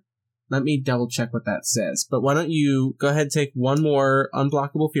failure. Let me double check what that says. But why don't you go ahead and take 1 more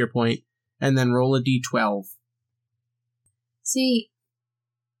unblockable fear point, and then roll a d12. See,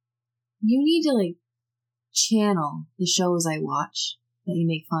 you need to, like, channel the shows I watch that you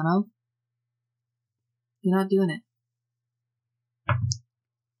make fun of. You're not doing it.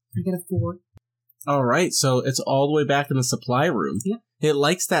 I got a 4. Alright, so it's all the way back in the supply room. Yep. It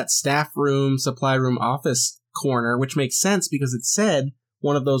likes that staff room, supply room, office corner, which makes sense because it said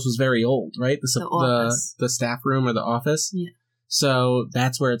one of those was very old, right? The staff room or the office? Yeah. So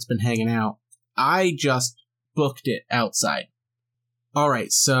that's where it's been hanging out. I just booked it outside.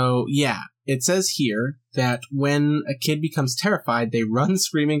 Alright, so yeah, it says here that when a kid becomes terrified, they run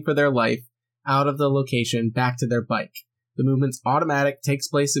screaming for their life out of the location back to their bike. The movement's automatic, takes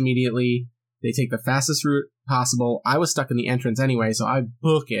place immediately. They take the fastest route possible. I was stuck in the entrance anyway, so I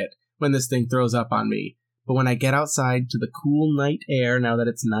book it when this thing throws up on me. But when I get outside to the cool night air, now that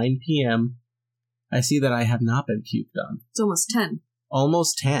it's 9 p.m., I see that I have not been puked on. It's almost 10.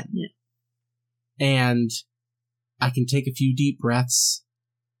 Almost 10. Yeah. And I can take a few deep breaths,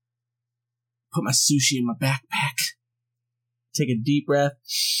 put my sushi in my backpack, take a deep breath.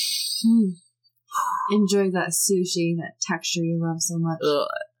 Enjoy that sushi, that texture you love so much.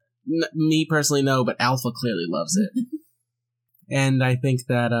 Me personally, no, but Alpha clearly loves it. And I think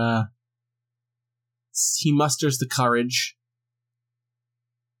that he musters the courage,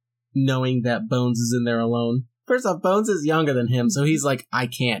 knowing that Bones is in there alone. First off, Bones is younger than him, so he's like, I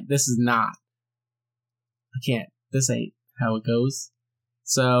can't. This is not. I can't. This ain't how it goes.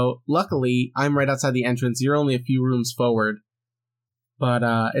 So, luckily, I'm right outside the entrance. You're only a few rooms forward. But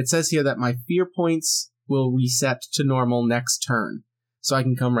it says here that my fear points will reset to normal next turn, so I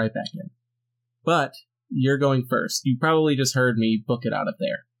can come right back in. But you're going first. You probably just heard me book it out of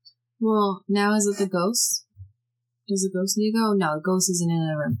there. Well, now is it the ghost? Does the ghost need to go? No, the ghost isn't in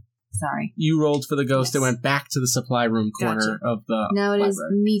the room. Sorry. You rolled for the ghost and went back to the supply room corner of the Now it library. is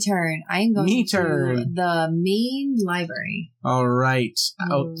me turn. I am going to the main library. All right.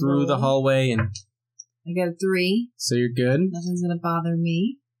 Out through the hallway, and I got a 3. So you're good. Nothing's going to bother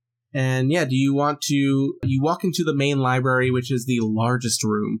me. And yeah, do you want to... You walk into the main library, which is the largest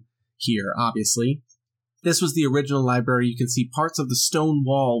room here, obviously. This was the original library. You can see parts of the stone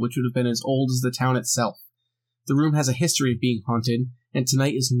wall, which would have been as old as the town itself. The room has a history of being haunted, and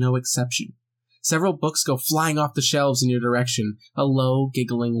tonight is no exception. Several books go flying off the shelves in your direction. A low,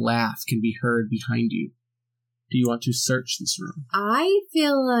 giggling laugh can be heard behind you. do you want to search this room? I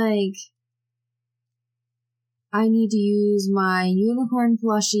feel like I need to use my unicorn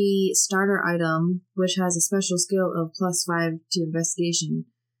plushie starter item, which has a special skill of +5 to investigation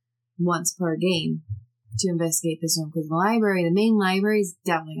once per game, to investigate this room. Because the main library, is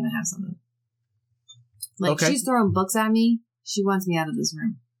definitely going to have something. Like, Okay. she's throwing books at me. She wants me out of this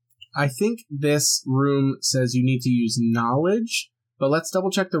room. I think this room says you need to use knowledge, but let's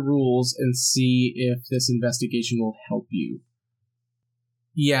double check the rules and see if this investigation will help you.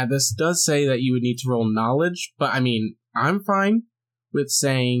 Yeah, this does say that you would need to roll knowledge, but I mean, I'm fine with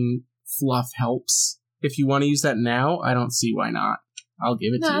saying fluff helps. If you want to use that now, I don't see why not. I'll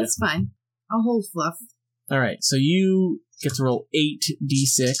give it to you. No, that's fine. I'll hold fluff. Alright, so you get to roll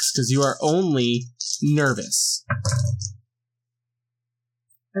 8d6 because you are only nervous.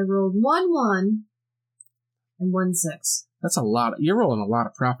 I rolled 1-1 and 1-6. That's a lot. You're rolling a lot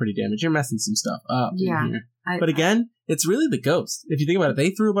of property damage. You're messing some stuff up Yeah, in here. But again, it's really the ghost. If you think about it,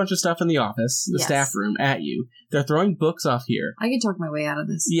 they threw a bunch of stuff in the office, the Yes. staff room, at you. They're throwing books off here. I can talk my way out of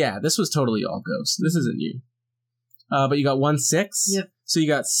this. Yeah, this was totally all ghost. This isn't you. But you got 1-6. Yep. So you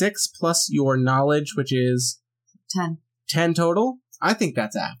got 6 plus your knowledge, which is 10. 10 total. I think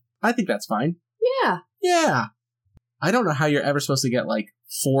that's fine. Yeah. Yeah. I don't know how you're ever supposed to get like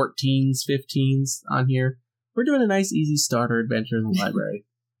 14s, 15s on here. We're doing a nice, easy starter adventure in the library.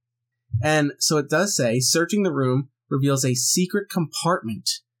 And so it does say, searching the room reveals a secret compartment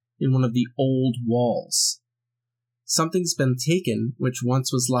in one of the old walls. Something's been taken which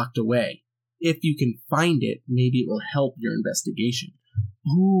once was locked away. If you can find it, maybe it will help your investigation.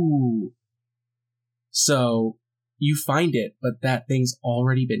 Ooh. So, you find it, but that thing's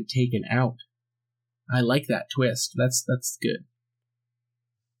already been taken out. I like that twist. That's good.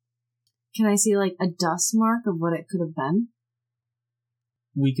 Can I see, like, a dust mark of what it could have been?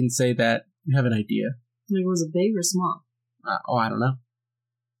 We can say that you have an idea. Like, was it big or small? I don't know.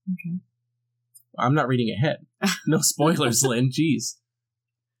 Okay. I'm not reading ahead. No spoilers, Lynn. Jeez.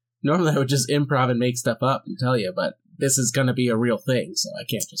 Normally I would just improv and make stuff up and tell you, but this is going to be a real thing, so I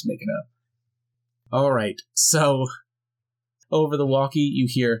can't just make it up. Alright, so over the walkie you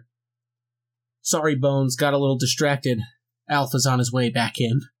hear, "Sorry, Bones, got a little distracted. Alpha's on his way back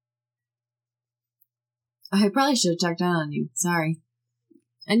in." I probably should have checked in on you. Sorry.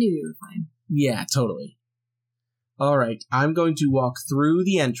 I knew you were fine. Yeah, totally. Alright, I'm going to walk through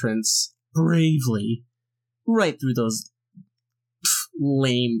the entrance, bravely, right through those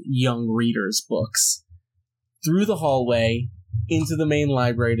lame young readers' books, through the hallway, into the main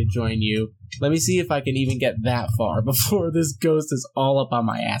library to join you. Let me see if I can even get that far before this ghost is all up on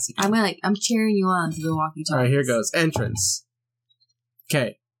my ass again. I'm cheering you on through the walkie-talkie. Alright, here goes. Entrance.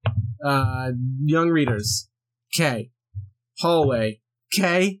 Okay. Young readers. Okay. Hallway.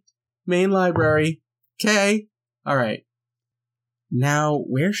 Okay. Main library. Okay. Alright. Now,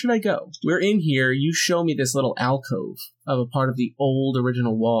 where should I go? We're in here. You show me this little alcove of a part of the old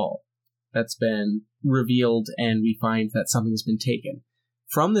original wall that's been revealed, and we find that something's been taken.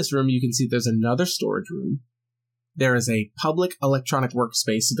 From this room, you can see there's another storage room. There is a public electronic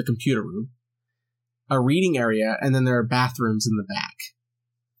workspace, so the computer room, a reading area, and then there are bathrooms in the back.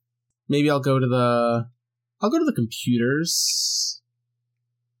 Maybe I'll go to the computers.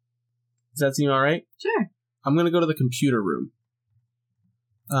 Does that seem alright? Sure. I'm gonna go to the computer room.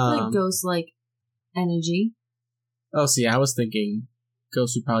 Like ghost-like energy. Oh, see, I was thinking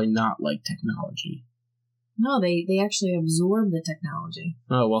ghosts would probably not like technology. No, they actually absorb the technology.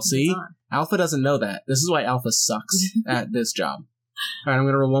 Oh, well, see? It's on. Alpha doesn't know that. This is why Alpha sucks at this job. Alright, I'm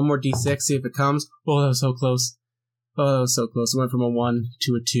gonna roll one more d6, see if it comes. Oh, that was so close. Oh, that was so close. It went from a 1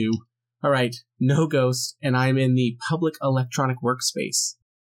 to a 2. Alright, no ghost, and I'm in the public electronic workspace.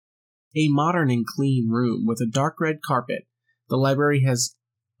 A modern and clean room with a dark red carpet. The library has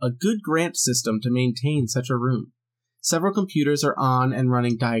a good grant system to maintain such a room. Several computers are on and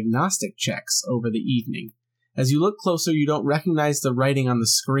running diagnostic checks over the evening. As you look closer, you don't recognize the writing on the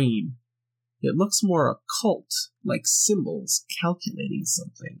screen. It looks more occult, like symbols calculating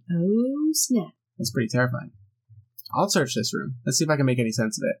something. Oh, snap. That's pretty terrifying. I'll search this room. Let's see if I can make any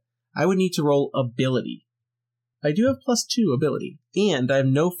sense of it. I would need to roll ability. I do have +2 ability, and I have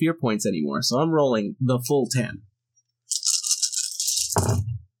no fear points anymore, so I'm rolling the full 10.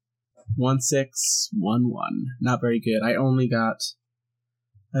 1, 6, 1, 1. Not very good. I only got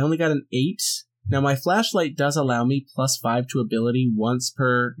an 8. Now my flashlight does allow me +5 to ability once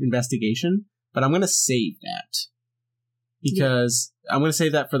per investigation, but I'm gonna save that. Because I'm gonna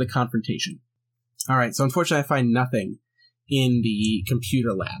save that for the confrontation. Alright, so unfortunately I find nothing in the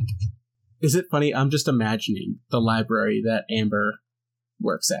computer lab. Is it funny? I'm just imagining the library that Amber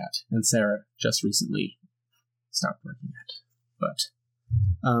works at, and Sarah just recently stopped working yet.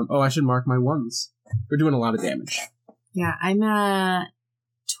 But, I should mark my ones. We're doing a lot of damage. Yeah, I'm at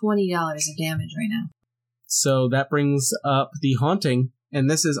 $20 of damage right now. So that brings up the haunting, and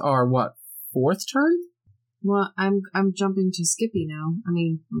this is our, fourth turn? Well, I'm jumping to Skippy now. I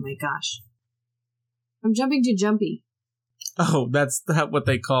mean, oh my gosh. I'm jumping to Jumpy. Oh, that's what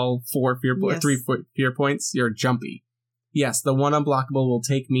they call 4 fear points, Yes. 3 fear points. You're jumpy. Yes, the one unblockable will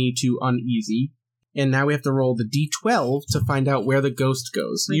take me to uneasy. And now we have to roll the d12 to find out where the ghost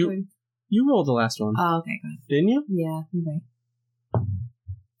goes. Which one? You rolled the last one. Oh, okay, good. Didn't you? Yeah, you're right.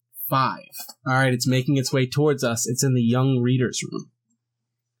 5. All right, it's making its way towards us. It's in the young reader's room.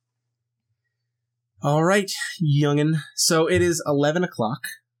 All right, youngin'. So it is 11 o'clock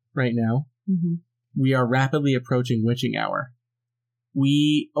right now. Mm-hmm. We are rapidly approaching witching hour.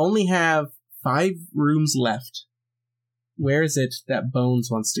 We only have 5 rooms left. Where is it that Bones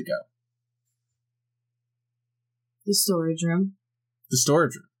wants to go? The storage room, The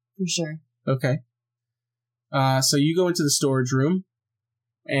storage room. for sure. Okay. So you go into the storage room,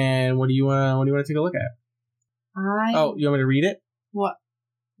 and what do you want to take a look at? Oh, you want me to read it? What?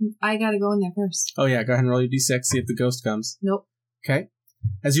 I gotta go in there first. Oh yeah, go ahead and roll your d6, see if the ghost comes. Nope. Okay.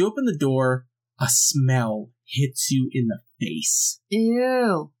 As you open the door, a smell hits you in the face.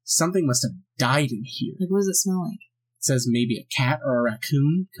 Ew. Something must have died in here. Like, what does it smell like? It says maybe a cat or a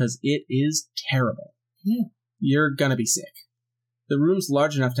raccoon, because it is terrible. Ew. You're gonna be sick. The room's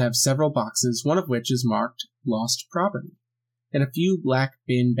large enough to have several boxes, one of which is marked Lost Property, and a few black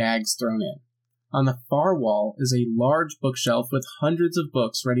bin bags thrown in. On the far wall is a large bookshelf with hundreds of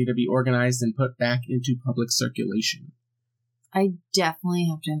books ready to be organized and put back into public circulation. I definitely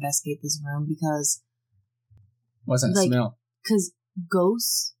have to investigate this room because What's that Like- smell?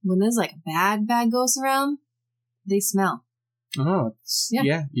 ghosts, when there's like bad ghosts around, they smell. Oh,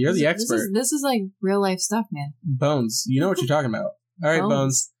 yeah, you're the expert. This is like real life stuff, man. Bones, you know what you're talking about. All right,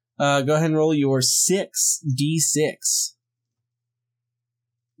 Bones. Go ahead and roll your 6d6.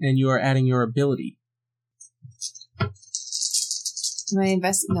 And you are adding your ability. My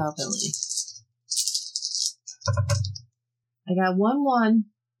no ability. I got 1-1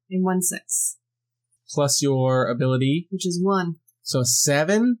 and 1-6, Plus your ability. which is 1. So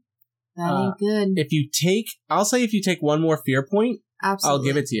 7. That ain't good. I'll say if you take one more fear point, Absolutely. I'll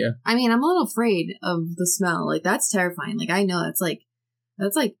give it to you. I mean, I'm a little afraid of the smell. Like, that's terrifying. Like, I know that's like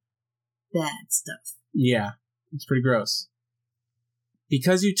bad stuff. Yeah, it's pretty gross.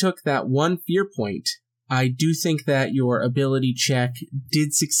 Because you took that one fear point, I do think that your ability check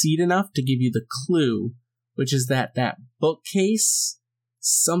did succeed enough to give you the clue, which is that bookcase,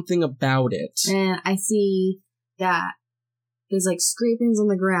 something about it. And I see that there's like scrapings on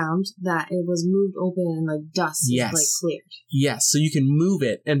the ground, that it was moved open and like dust Yes. is like cleared. Yes, so you can move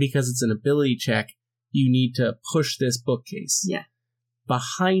it, and because it's an ability check, you need to push this bookcase. Yeah.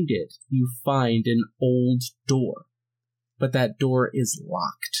 Behind it, you find an old door, but that door is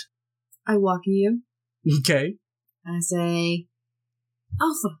locked. I walk at you. Okay. I say,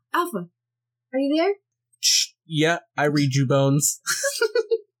 Alpha, are you there? Yeah, I read you, Bones.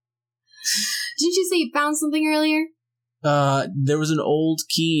 Didn't you say you found something earlier? There was an old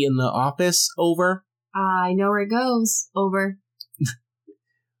key in the office. Over. I know where it goes. Over.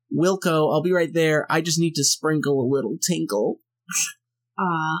 Wilco, I'll be right there. I just need to sprinkle a little tinkle.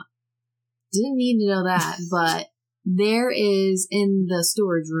 Didn't need to know that, but there is in the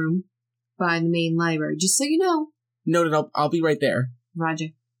storage room by the main library, just so you know. Noted, I'll be right there. Roger.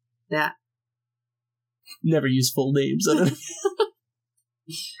 That. Never use full names.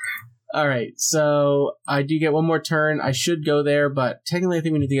 Alright, so I do get one more turn. I should go there, but technically I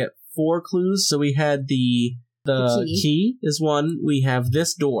think we need to get 4 clues. So we had the key is one. We have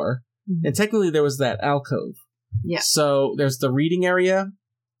this door. Mm-hmm. And technically there was that alcove. Yeah. So there's the reading area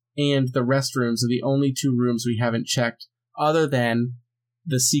and the restrooms are the only 2 rooms we haven't checked other than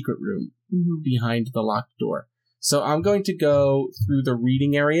the secret room behind the locked door. So I'm going to go through the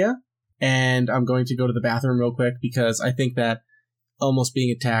reading area and I'm going to go to the bathroom real quick because I think that almost being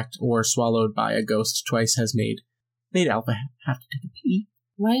attacked or swallowed by a ghost twice has made Alpha have to take a pee.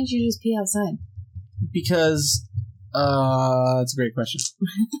 Why didn't you just pee outside? Because, that's a great question.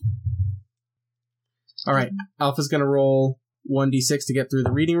 All right, Alpha's going to roll 1d6 to get through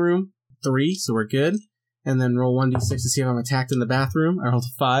the reading room. 3, so we're good. And then roll 1d6 to see if I'm attacked in the bathroom. I rolled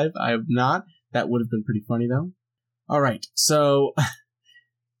a 5. I have not. That would have been pretty funny, though. All right, so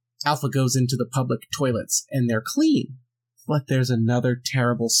Alpha goes into the public toilets, and they're clean. But there's another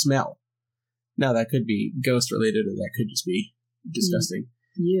terrible smell. Now, that could be ghost-related, or that could just be disgusting.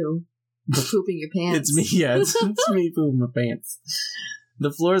 You. Pooping your pants. It's me, yeah. It's me pooping my pants.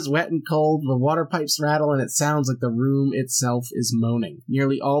 The floor is wet and cold, the water pipes rattle, and it sounds like the room itself is moaning.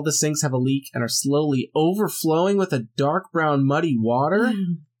 Nearly all the sinks have a leak and are slowly overflowing with a dark brown muddy water.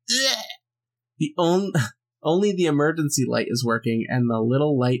 Only the emergency light is working, and the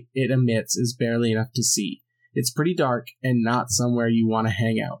little light it emits is barely enough to see. It's pretty dark and not somewhere you want to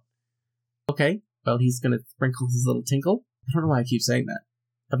hang out. Okay, well, he's going to sprinkle his little tinkle. I don't know why I keep saying that.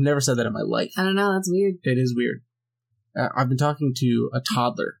 I've never said that in my life. I don't know, that's weird. It is weird. I've been talking to a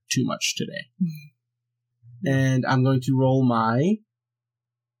toddler too much today. And I'm going to roll my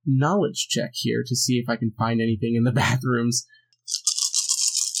knowledge check here to see if I can find anything in the bathrooms.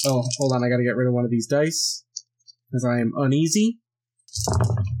 Oh, hold on, I gotta get rid of one of these dice, because I am uneasy.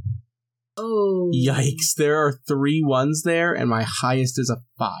 Oh. Yikes, there are 3 1s there, and my highest is a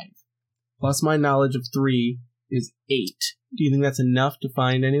 5. Plus my knowledge of 3 is 8. Do you think that's enough to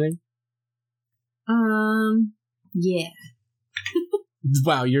find anything? Yeah.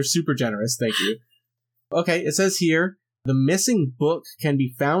 Wow, you're super generous, thank you. Okay, it says here, the missing book can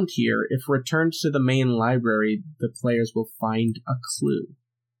be found here. If returned to the main library, the players will find a clue.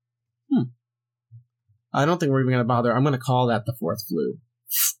 I don't think we're even going to bother. I'm going to call that the 4th clue.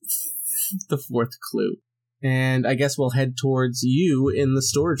 The 4th clue. And I guess we'll head towards you in the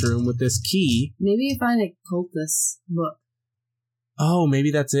storage room with this key. Maybe you find a cultist book. Oh,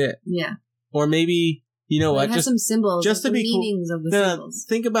 maybe that's it. Yeah. Or maybe, you know what? It has some symbols. Just to be cool. Meanings of the symbols.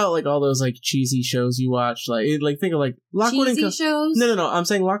 Think about like all those like cheesy shows you watch. Like think of like Lockwood cheesy and Co. shows? No. I'm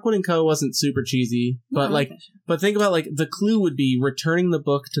saying Lockwood and Co. wasn't super cheesy, but but think about like the clue would be returning the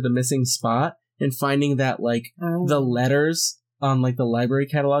book to the missing spot and finding that like the letters on like the library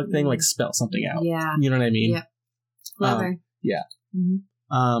catalog thing like spell something out. Yeah. You know what I mean? Yep. Clever. Yeah.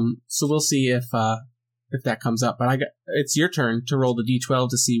 Mm-hmm. So we'll see if that comes up. But it's your turn to roll the d12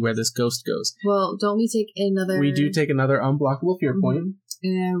 to see where this ghost goes. Well, don't we take another... We do take another unblockable fear point.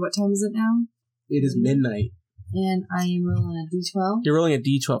 And what time is it now? It is midnight. And I am rolling a d12? You're rolling a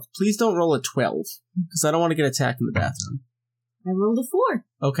d12. Please don't roll a 12, because I don't want to get attacked in the bathroom. I rolled a 4.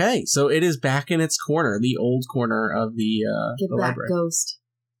 Okay, so it is back in its corner, the old corner of the library. Ghost.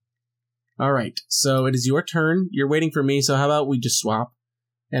 All right, so it is your turn. You're waiting for me, so how about we just swap,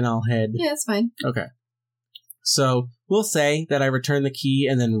 and I'll head... Yeah, that's fine. Okay. So we'll say that I return the key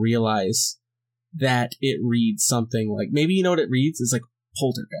and then realize that it reads something like... Maybe you know what it reads? It's like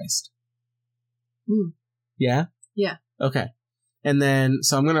poltergeist. Yeah? Yeah. Okay. And then,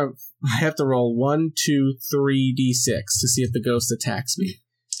 so I have to roll 1, 2, 3 d6 to see if the ghost attacks me.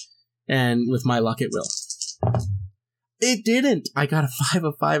 And with my luck, it will. It didn't! I got a 5,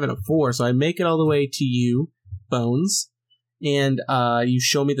 a 5, and a 4, so I make it all the way to you, Bones, and you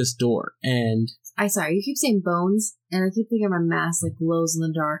show me this door, and... Sorry, you keep saying bones, and I keep thinking my mask like glows in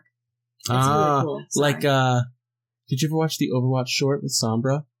the dark. That's really cool. Sorry. Like, did you ever watch the Overwatch short with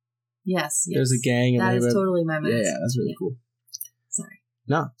Sombra? Yes. There's a gang. And that is totally my mask. Yeah, that's really cool. Sorry.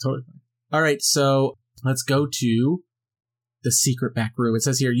 No, totally fine. All right, so let's go to the secret back room. It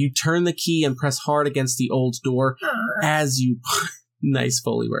says here, you turn the key and press hard against the old door as you... Nice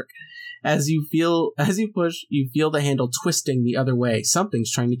Foley work. As you push, you feel the handle twisting the other way.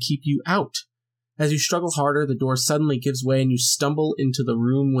 Something's trying to keep you out. As you struggle harder, the door suddenly gives way and you stumble into the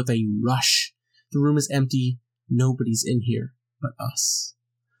room with a rush. The room is empty. Nobody's in here but us.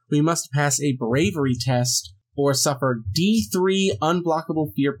 We must pass a bravery test or suffer D3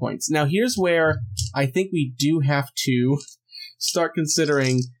 unblockable fear points. Now here's where I think we do have to start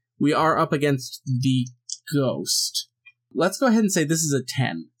considering we are up against the ghost. Let's go ahead and say this is a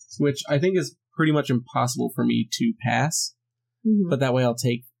 10, which I think is pretty much impossible for me to pass. But that way I'll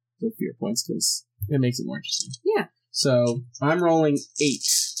take the fear points because it makes it more interesting. Yeah. So I'm rolling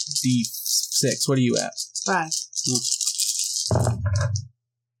 8d6. What are you at? 5.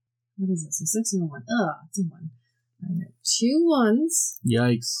 What is this? A 6 and a 1. Ugh, it's a 1. I got 2 1s.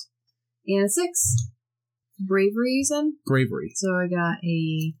 Yikes. And a 6. Bravery, you said? Bravery. So I got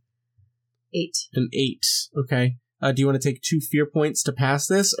a 8. An 8. Okay. Do you want to take 2 fear points to pass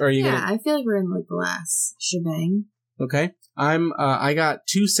this, or are you I feel like we're in like the last shebang. Okay. I got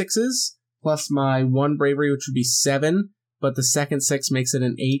 2 6s plus my 1 bravery, which would be 7, but the second 6 makes it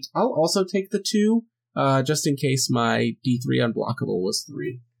an 8. I'll also take the 2, just in case my D3 unblockable was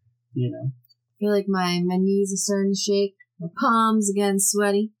 3. You know. I feel like my knees are starting to shake. My palms again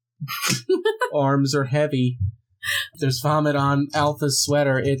sweaty. Arms are heavy. There's vomit on Alpha's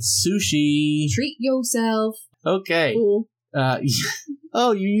sweater. It's sushi. Treat yourself. Okay. Cool.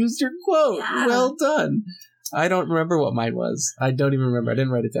 Oh, you used your quote. Yeah. Well done. I don't remember what mine was. I don't even remember. I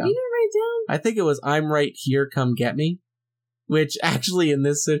didn't write it down. You didn't write it down? I think it was, I'm right here, come get me. Which actually in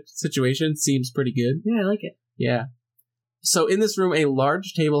this situation seems pretty good. Yeah, I like it. Yeah. So in this room, a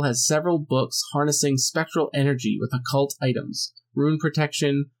large table has several books harnessing spectral energy with occult items, rune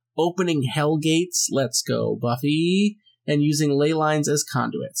protection, opening hell gates, let's go Buffy, and using ley lines as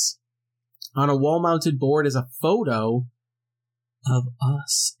conduits. On a wall-mounted board is a photo of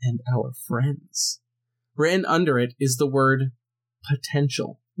us and our friends. Written under it is the word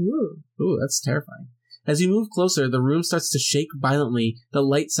potential. Ooh, that's terrifying. As you move closer, the room starts to shake violently, the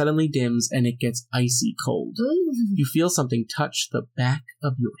light suddenly dims, and it gets icy cold. Ooh. You feel something touch the back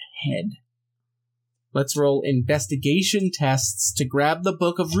of your head. Let's roll investigation tests to grab the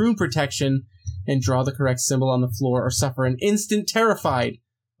book of rune protection and draw the correct symbol on the floor or suffer an instant terrified.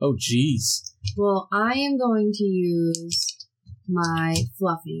 Oh, jeez. Well, I am going to use my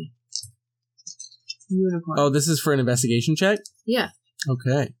Fluffy unicorn. Oh, this is for an investigation check? Yeah.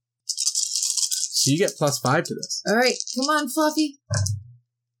 Okay. So you get +5 to this. All right. Come on, Fluffy.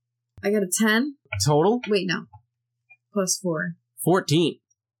 I got a 10. Total? Wait, no. +4. 14.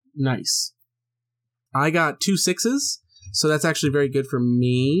 Nice. I got 2 6s, so that's actually very good for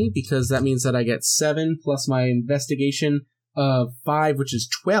me, because that means that I get 7 plus my investigation of 5, which is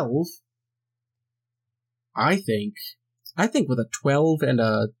 12. I think with a 12 and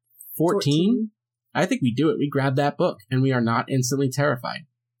a 14, I think we do it. We grab that book, and we are not instantly terrified.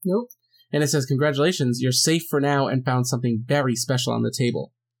 Nope. And it says, congratulations, you're safe for now and found something very special on the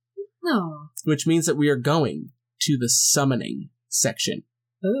table. No. Which means that we are going to the summoning section.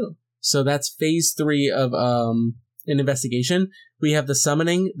 Ooh. So that's phase 3 of an investigation. We have the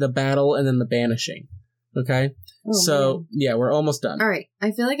summoning, the battle, and then the banishing. Okay? Oh, so, man. yeah, we're almost done. All right.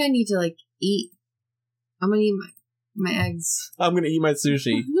 I feel like I need to, eat. I'm going to eat my eggs. I'm going to eat my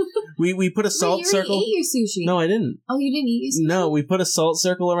sushi. We put a salt Wait, you circle. already ate your sushi. No, I didn't. Oh, you didn't eat your sushi? No, we put a salt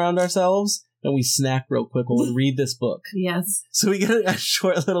circle around ourselves, and we snack real quick while we read this book. Yes. So we get a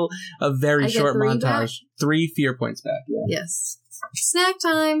very short 3 montage. back? 3 fear points back. Yeah. Yes. Snack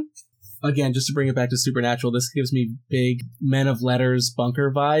time. Again, just to bring it back to Supernatural, this gives me big Men of Letters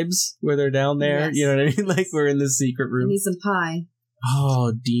bunker vibes where they're down there. Yes. You know what I mean? Like we're in this secret I room. need some pie.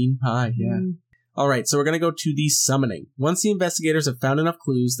 Oh, Dean Pie, yeah. Mm. All right, so we're going to go to the summoning. Once the investigators have found enough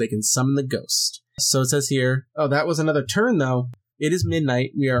clues, they can summon the ghost. So it says here, oh, that was another turn, though. It is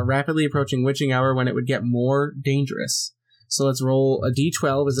midnight. We are rapidly approaching witching hour when it would get more dangerous. So let's roll a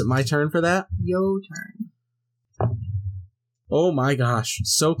d12. Is it my turn for that? Yo turn. Oh my gosh,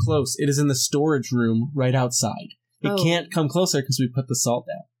 so close. It is in the storage room right outside. It Oh. can't come closer because we put the salt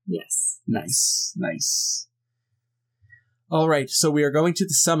down. Yes. Nice, nice. All right, so we are going to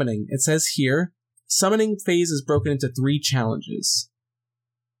the summoning. It says here, summoning phase is broken into 3 challenges.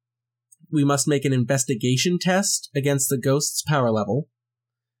 We must make an investigation test against the ghost's power level,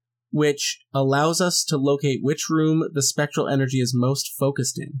 which allows us to locate which room the spectral energy is most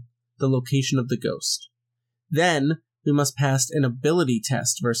focused in, the location of the ghost. Then, we must pass an ability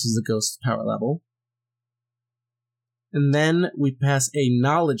test versus the ghost's power level. And then we pass a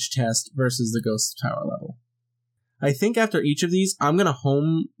knowledge test versus the ghost's power level. I think after each of these, I'm going to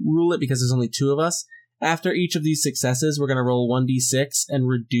home rule it because there's only 2 of us. After each of these successes, we're going to roll 1d6 and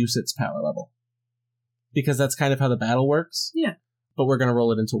reduce its power level. Because that's kind of how the battle works. Yeah. But we're going to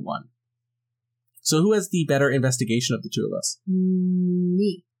roll it into 1. So who has the better investigation of the 2 of us?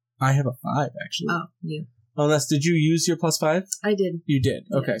 Me. I have a 5, actually. Oh, you. Unless, did you use your +5? I did. You did.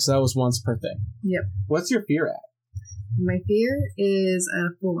 Okay, so that was once per thing. Yep. What's your fear at? My fear is at a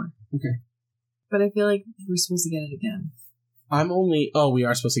 4. Okay. But I feel like we're supposed to get it again. We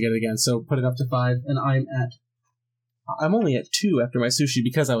are supposed to get it again, so put it up to 5, and I'm only at 2 after my sushi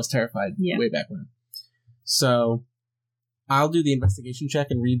because I was terrified way back when. So, I'll do the investigation check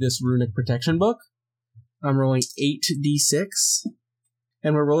and read this runic protection book. I'm rolling 8d6,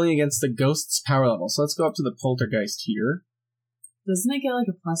 and we're rolling against the ghost's power level. So let's go up to the poltergeist here. Doesn't it get like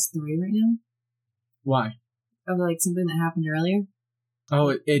a +3 right now? Why? Of like something that happened earlier? Oh,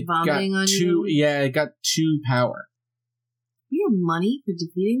 it got Vomiting on 2, you? yeah, it got 2 power. We have money for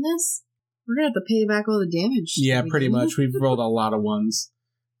defeating this? We're gonna have to pay back all the damage. Yeah, that we pretty did. much. We've rolled a lot of 1s,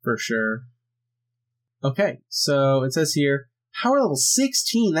 for sure. Okay, so it says here, power level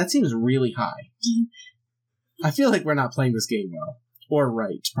 16, that seems really high. I feel like we're not playing this game well. Or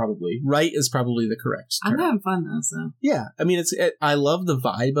right, probably. Right is probably the correct term. I'm having fun though, so. Yeah, I mean, I love the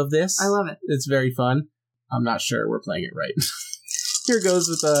vibe of this. I love it. It's very fun. I'm not sure we're playing it right. Here goes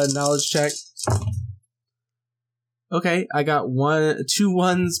with the knowledge check. Okay, I got 2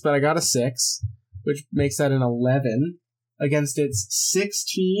 1s, but I got a 6, which makes that an 11 against its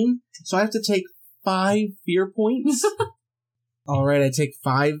 16. So I have to take 5 fear points. All right, I take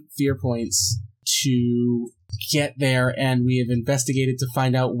 5 fear points to get there, and we have investigated to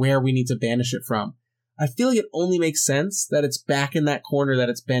find out where we need to banish it from. I feel like it only makes sense that it's back in that corner that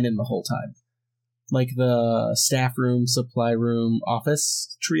it's been in the whole time. Like the staff room, supply room,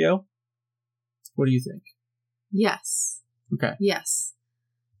 office trio. What do you think? Yes. Okay. Yes.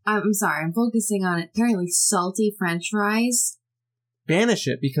 I'm sorry, I'm focusing on it. Apparently salty French fries. Banish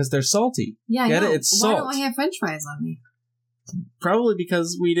it because they're salty. Yeah, Get I know. it? It's Why salt. don't I have French fries on me? Probably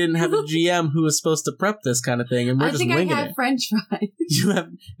because we didn't have a GM who was supposed to prep this kind of thing, and we're I just think winging I had it. French fries.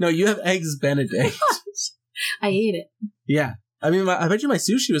 You have eggs Benedict. I ate it. Yeah. I mean, I bet you my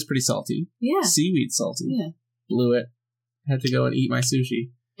sushi was pretty salty. Yeah. Seaweed salty. Yeah. Blew it. Had to go and eat my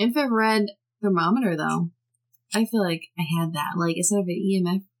sushi. Infrared thermometer, though. I feel like I had that. Like, instead of an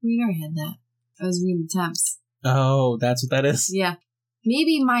EMF reader, I had that. I was reading the temps. Oh, that's what that is? Yeah.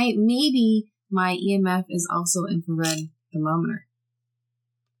 Maybe my EMF is also infrared thermometer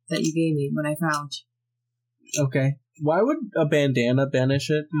that you gave me when I found. Okay. Why would a bandana banish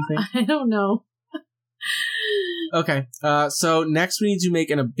it, do you think? I don't know. Okay. So next we need to make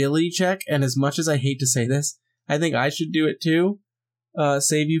an ability check, and as much as I hate to say this, I think I should do it too.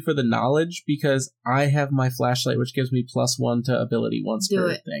 Save you for the knowledge, because I have my flashlight, which gives me +1 to ability once Do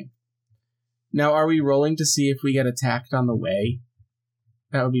per it. thing. Now, are we rolling to see if we get attacked on the way?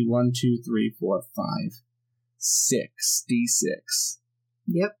 That would be 1, 2, 3, 4, 5, 6 D6.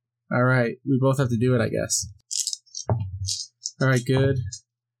 Yep. All right, we both have to do it, I guess. All right, good.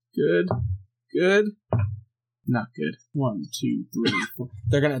 Not good. 1, 2, 3, 4.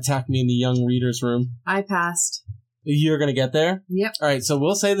 They're gonna attack me in the young reader's room. I passed. You're gonna get there? Yep. All right, so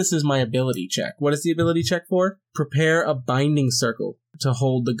we'll say this is my ability check. What is the ability check for? Prepare a binding circle to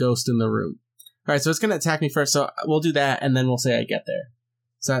hold the ghost in the room. All right, so it's gonna attack me first, so we'll do that, and then we'll say I get there.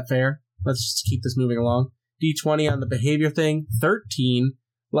 Is that fair? Let's just keep this moving along. D20 on the behavior thing. 13.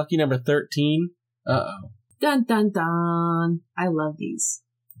 Lucky number 13. Uh-oh. Dun dun dun. I love these.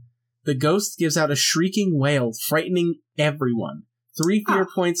 The ghost gives out a shrieking wail, frightening everyone. 3 fear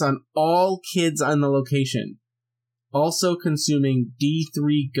points on all kids on the location. Also consuming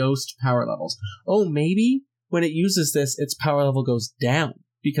D3 ghost power levels. Oh, maybe when it uses this, its power level goes down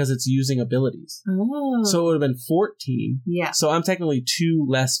because it's using abilities. Oh. So it would have been 14. Yeah. So I'm technically 2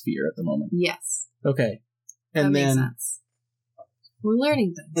 less fear at the moment. Yes. Okay. That And makes then sense. We're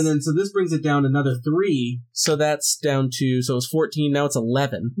learning things. And then, so this brings it down another 3. So that's down to, so it's 14, now it's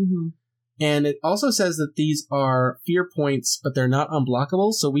 11. Mm-hmm. And it also says that these are fear points, but they're not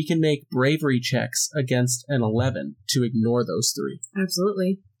unblockable, so we can make bravery checks against an 11 to ignore those 3.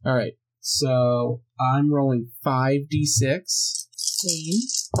 Absolutely. All right, so I'm rolling 5d6. Same.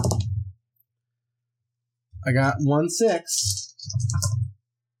 I got 1 6.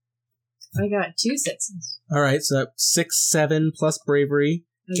 I got 2 6s. All right, so that's 6, 7 plus bravery,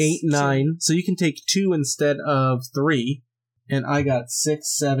 That's 8, 2. 9. So you can take 2 instead of 3. And I got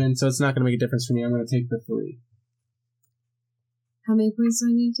 6, 7, so it's not going to make a difference for me. I'm going to take the 3. How many points do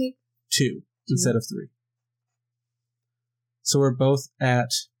I need to take? 2 instead of 3. So we're both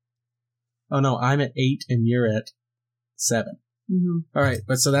at... Oh no, I'm at 8 and you're at 7. Mm-hmm. All right,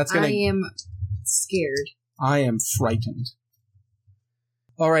 but so that's going to... I am scared. I am frightened.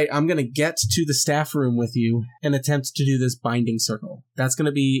 All right, I'm going to get to the staff room with you and attempt to do this binding circle. That's going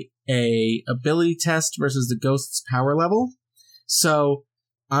to be a ability test versus the ghost's power level. So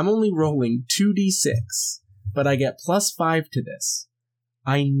I'm only rolling 2d6, but I get +5 to this.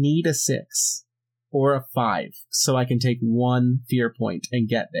 I need a 6 or a 5 so I can take 1 fear point and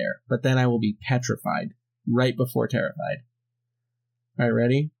get there, but then I will be petrified right before terrified. All right,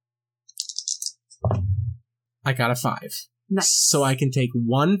 ready? I got a 5. Nice. So I can take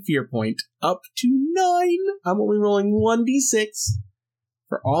 1 fear point up to 9. I'm only rolling 1d6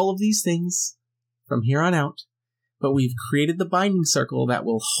 for all of these things from here on out. But we've created the binding circle that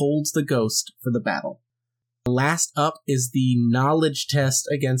will hold the ghost for the battle. Last up is the knowledge test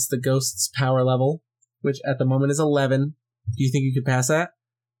against the ghost's power level, which at the moment is 11. Do you think you could pass that?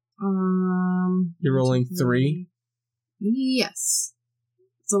 You're rolling 3? Yes.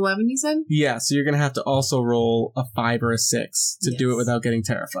 It's 11, you said? Yeah, so you're going to have to also roll a 5 or a 6 to do it Yes. without getting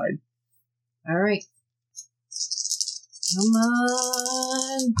terrified. All right. Come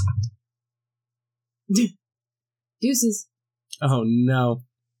on. Deuces. Oh no.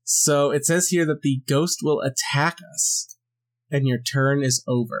 So it says here that the ghost will attack us, and your turn is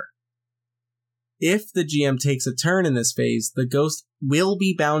over. If the GM takes a turn in this phase, the ghost will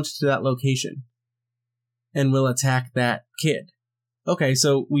be bound to that location, and will attack that kid. Okay,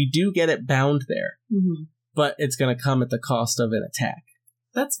 so we do get it bound there, Mm-hmm. but it's going to come at the cost of an attack.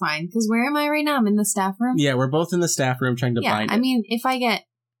 That's fine, because where am I right now? I'm in the staff room? Yeah, we're both in the staff room trying to bind it. I mean, if I get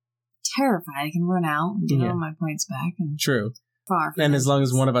terrified, I can run out and get Yeah. all my points back. And True. far. And as long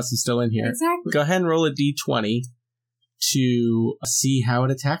as one of us is still in here. Exactly. Go ahead and roll a d20 to see how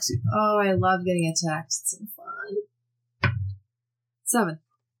it attacks you. Oh, I love getting attacked. It's so fun. 7.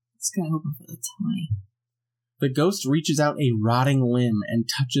 Just kind of hoping for the 20. The ghost reaches out a rotting limb and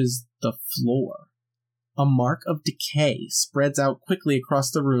touches the floor. A mark of decay spreads out quickly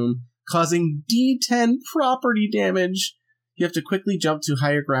across the room, causing D10 property damage. You have to quickly jump to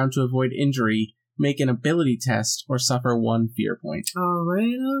higher ground to avoid injury, make an ability test, or suffer 1 fear point.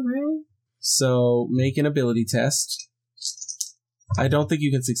 Alright. So, make an ability test. I don't think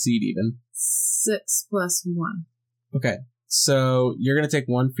you can succeed even. 6 plus 1. Okay, so you're going to take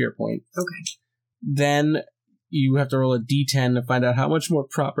 1 fear point. Okay. Then you have to roll a d10 to find out how much more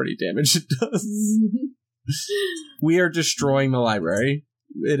property damage it does. We are destroying the library.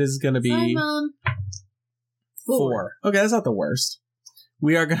 It is going to be... Simon. 4. Okay, that's not the worst.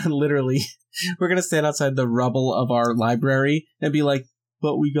 We are going to literally... We're going to stand outside the rubble of our library and be like,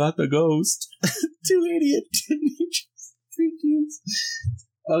 but we got the ghost. 2 idiot teenagers. 3 teens.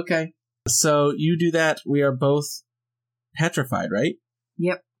 Okay. So you do that. We are both petrified, right?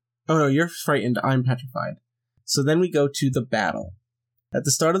 Yep. Oh no, you're frightened. I'm petrified. So then we go to the battle. At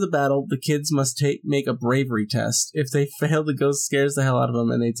the start of the battle, the kids must make a bravery test. If they fail, the ghost scares the hell out of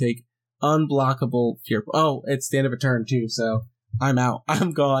them and they take unblockable fear. Oh, it's the end of a turn too, so I'm out.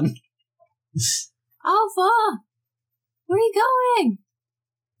 I'm gone. Alpha! Where are you going?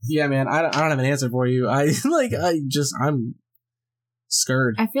 Yeah, man, I don't have an answer for you. I'm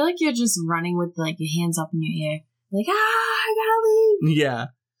scared. I feel like you're just running with like your hands up in your ear. Like, I gotta leave. Yeah.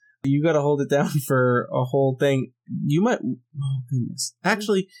 You gotta hold it down for a whole thing. You might... Oh, goodness.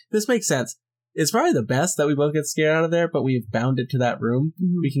 Actually, this makes sense. It's probably the best that we both get scared out of there, but we've bounded to that room.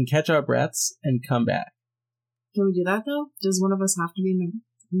 Mm-hmm. We can catch our breaths and come back. Can we do that, though? Does one of us have to be in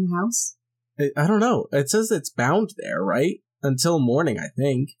the house? I don't know. It says it's bound there, right? Until morning, I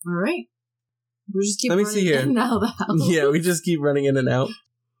think. All right. We'll just keep Let me running see here. in and out of the house. Yeah, we just keep running in and out.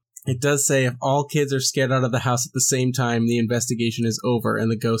 It does say if all kids are scared out of the house at the same time, the investigation is over and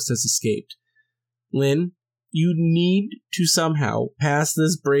the ghost has escaped. Lynn, you need to somehow pass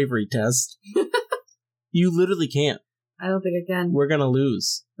this bravery test. You literally can't. I don't think I can. We're gonna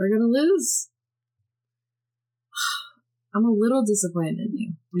lose. We're gonna lose. I'm a little disappointed in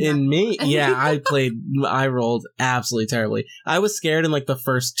you. In me? Yeah, I rolled absolutely terribly. I was scared in like the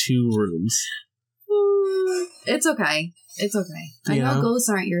first 2 rooms. It's okay. It's okay. I You know know? ghosts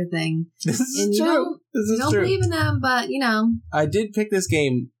aren't your thing. This is And true. You don't believe in them, but, you know. I did pick this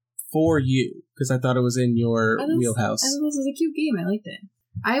game for you because I thought it was in your wheelhouse. I thought this was a cute game. I liked it.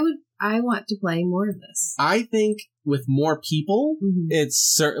 I want to play more of this. I think with more people, it's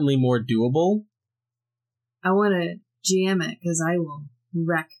certainly more doable. I want to jam it because I will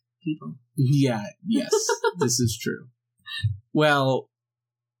wreck people. Yeah, yes, this is true. Well,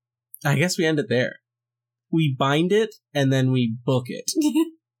 I guess we end it there. We bind it and then we book it.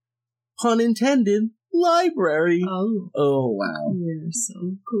 Pun intended, library. Oh, wow. you're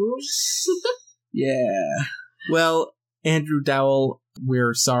so cool. Yeah. Well, Andrew Dowell,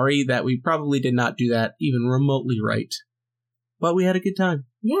 we're sorry that we probably did not do that even remotely right. But we had a good time.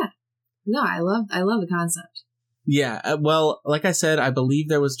 Yeah. No, I love the concept. Yeah, well, like I said, I believe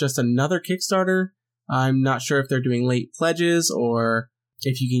there was just another Kickstarter. I'm not sure if they're doing late pledges or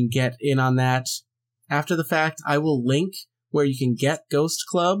if you can get in on that after the fact. I will link where you can get Ghost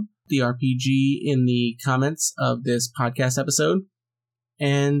Club, the RPG, in the comments of this podcast episode.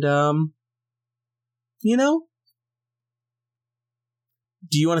 And, you know,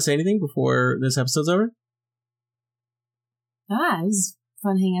 do you want to say anything before this episode's over? It was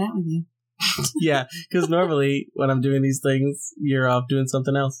fun hanging out with you. Yeah, because normally when I'm doing these things, you're off doing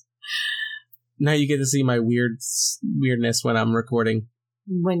something else. Now you get to see my weirdness when I'm recording.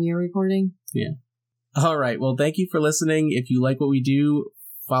 When you're recording? Yeah. All right. Well, thank you for listening. If you like what we do,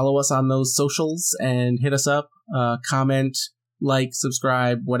 follow us on those socials and hit us up. Comment, like,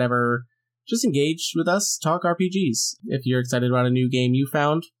 subscribe, whatever. Just engage with us. Talk RPGs. If you're excited about a new game you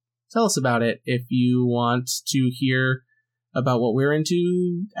found, tell us about it. If you want to hear about what we're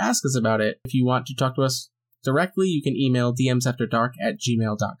into, ask us about it. If you want to talk to us directly, you can email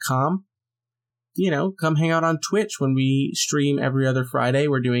dmsafterdark@gmail.com. You know, come hang out on Twitch when we stream every other Friday.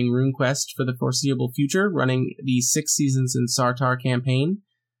 We're doing RuneQuest for the foreseeable future, running the 6 seasons in Sartar campaign.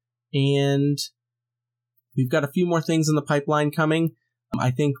 And we've got a few more things in the pipeline coming.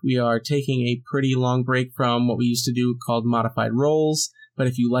 I think we are taking a pretty long break from what we used to do called Modified Roles. But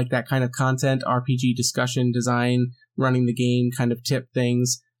if you like that kind of content, RPG discussion, design, running the game kind of tip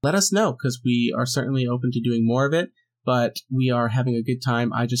things, let us know, because we are certainly open to doing more of it. But we are having a good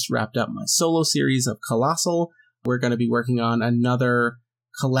time. I just wrapped up my solo series of Colossal. We're going to be working on another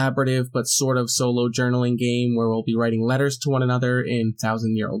collaborative but sort of solo journaling game where we'll be writing letters to one another in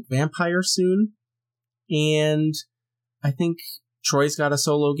 1,000-Year-Old Vampire soon. And I think Troy's got a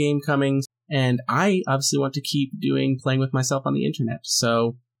solo game coming, and I obviously want to keep playing with myself on the internet.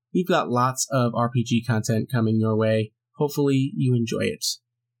 So we've got lots of RPG content coming your way. Hopefully you enjoy it.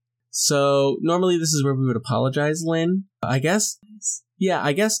 So normally this is where we would apologize, Lynn. I guess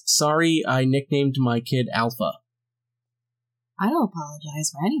sorry I nicknamed my kid Alpha. I don't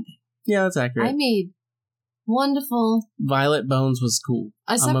apologize for anything. Yeah, that's accurate. I made wonderful... Violet Bones was cool.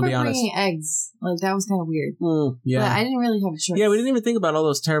 Except for bringing eggs. Like, that was kind of weird. Yeah. But I didn't really have a choice. Yeah, we didn't even think about all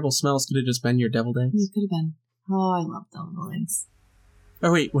those terrible smells. Could have just been your deviled eggs. It could have been. Oh, I love deviled eggs.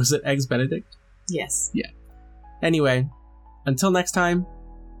 Oh, wait, was it Eggs Benedict? Yes. Yeah. Anyway, until next time,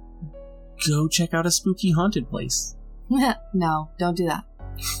 go check out a spooky haunted place. No, don't do that.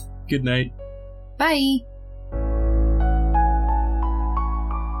 Good night. Bye.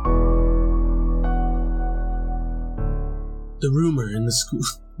 The rumor in the school.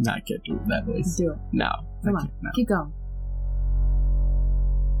 Nah, I can't do that voice. Do it. No. Come on. Keep going.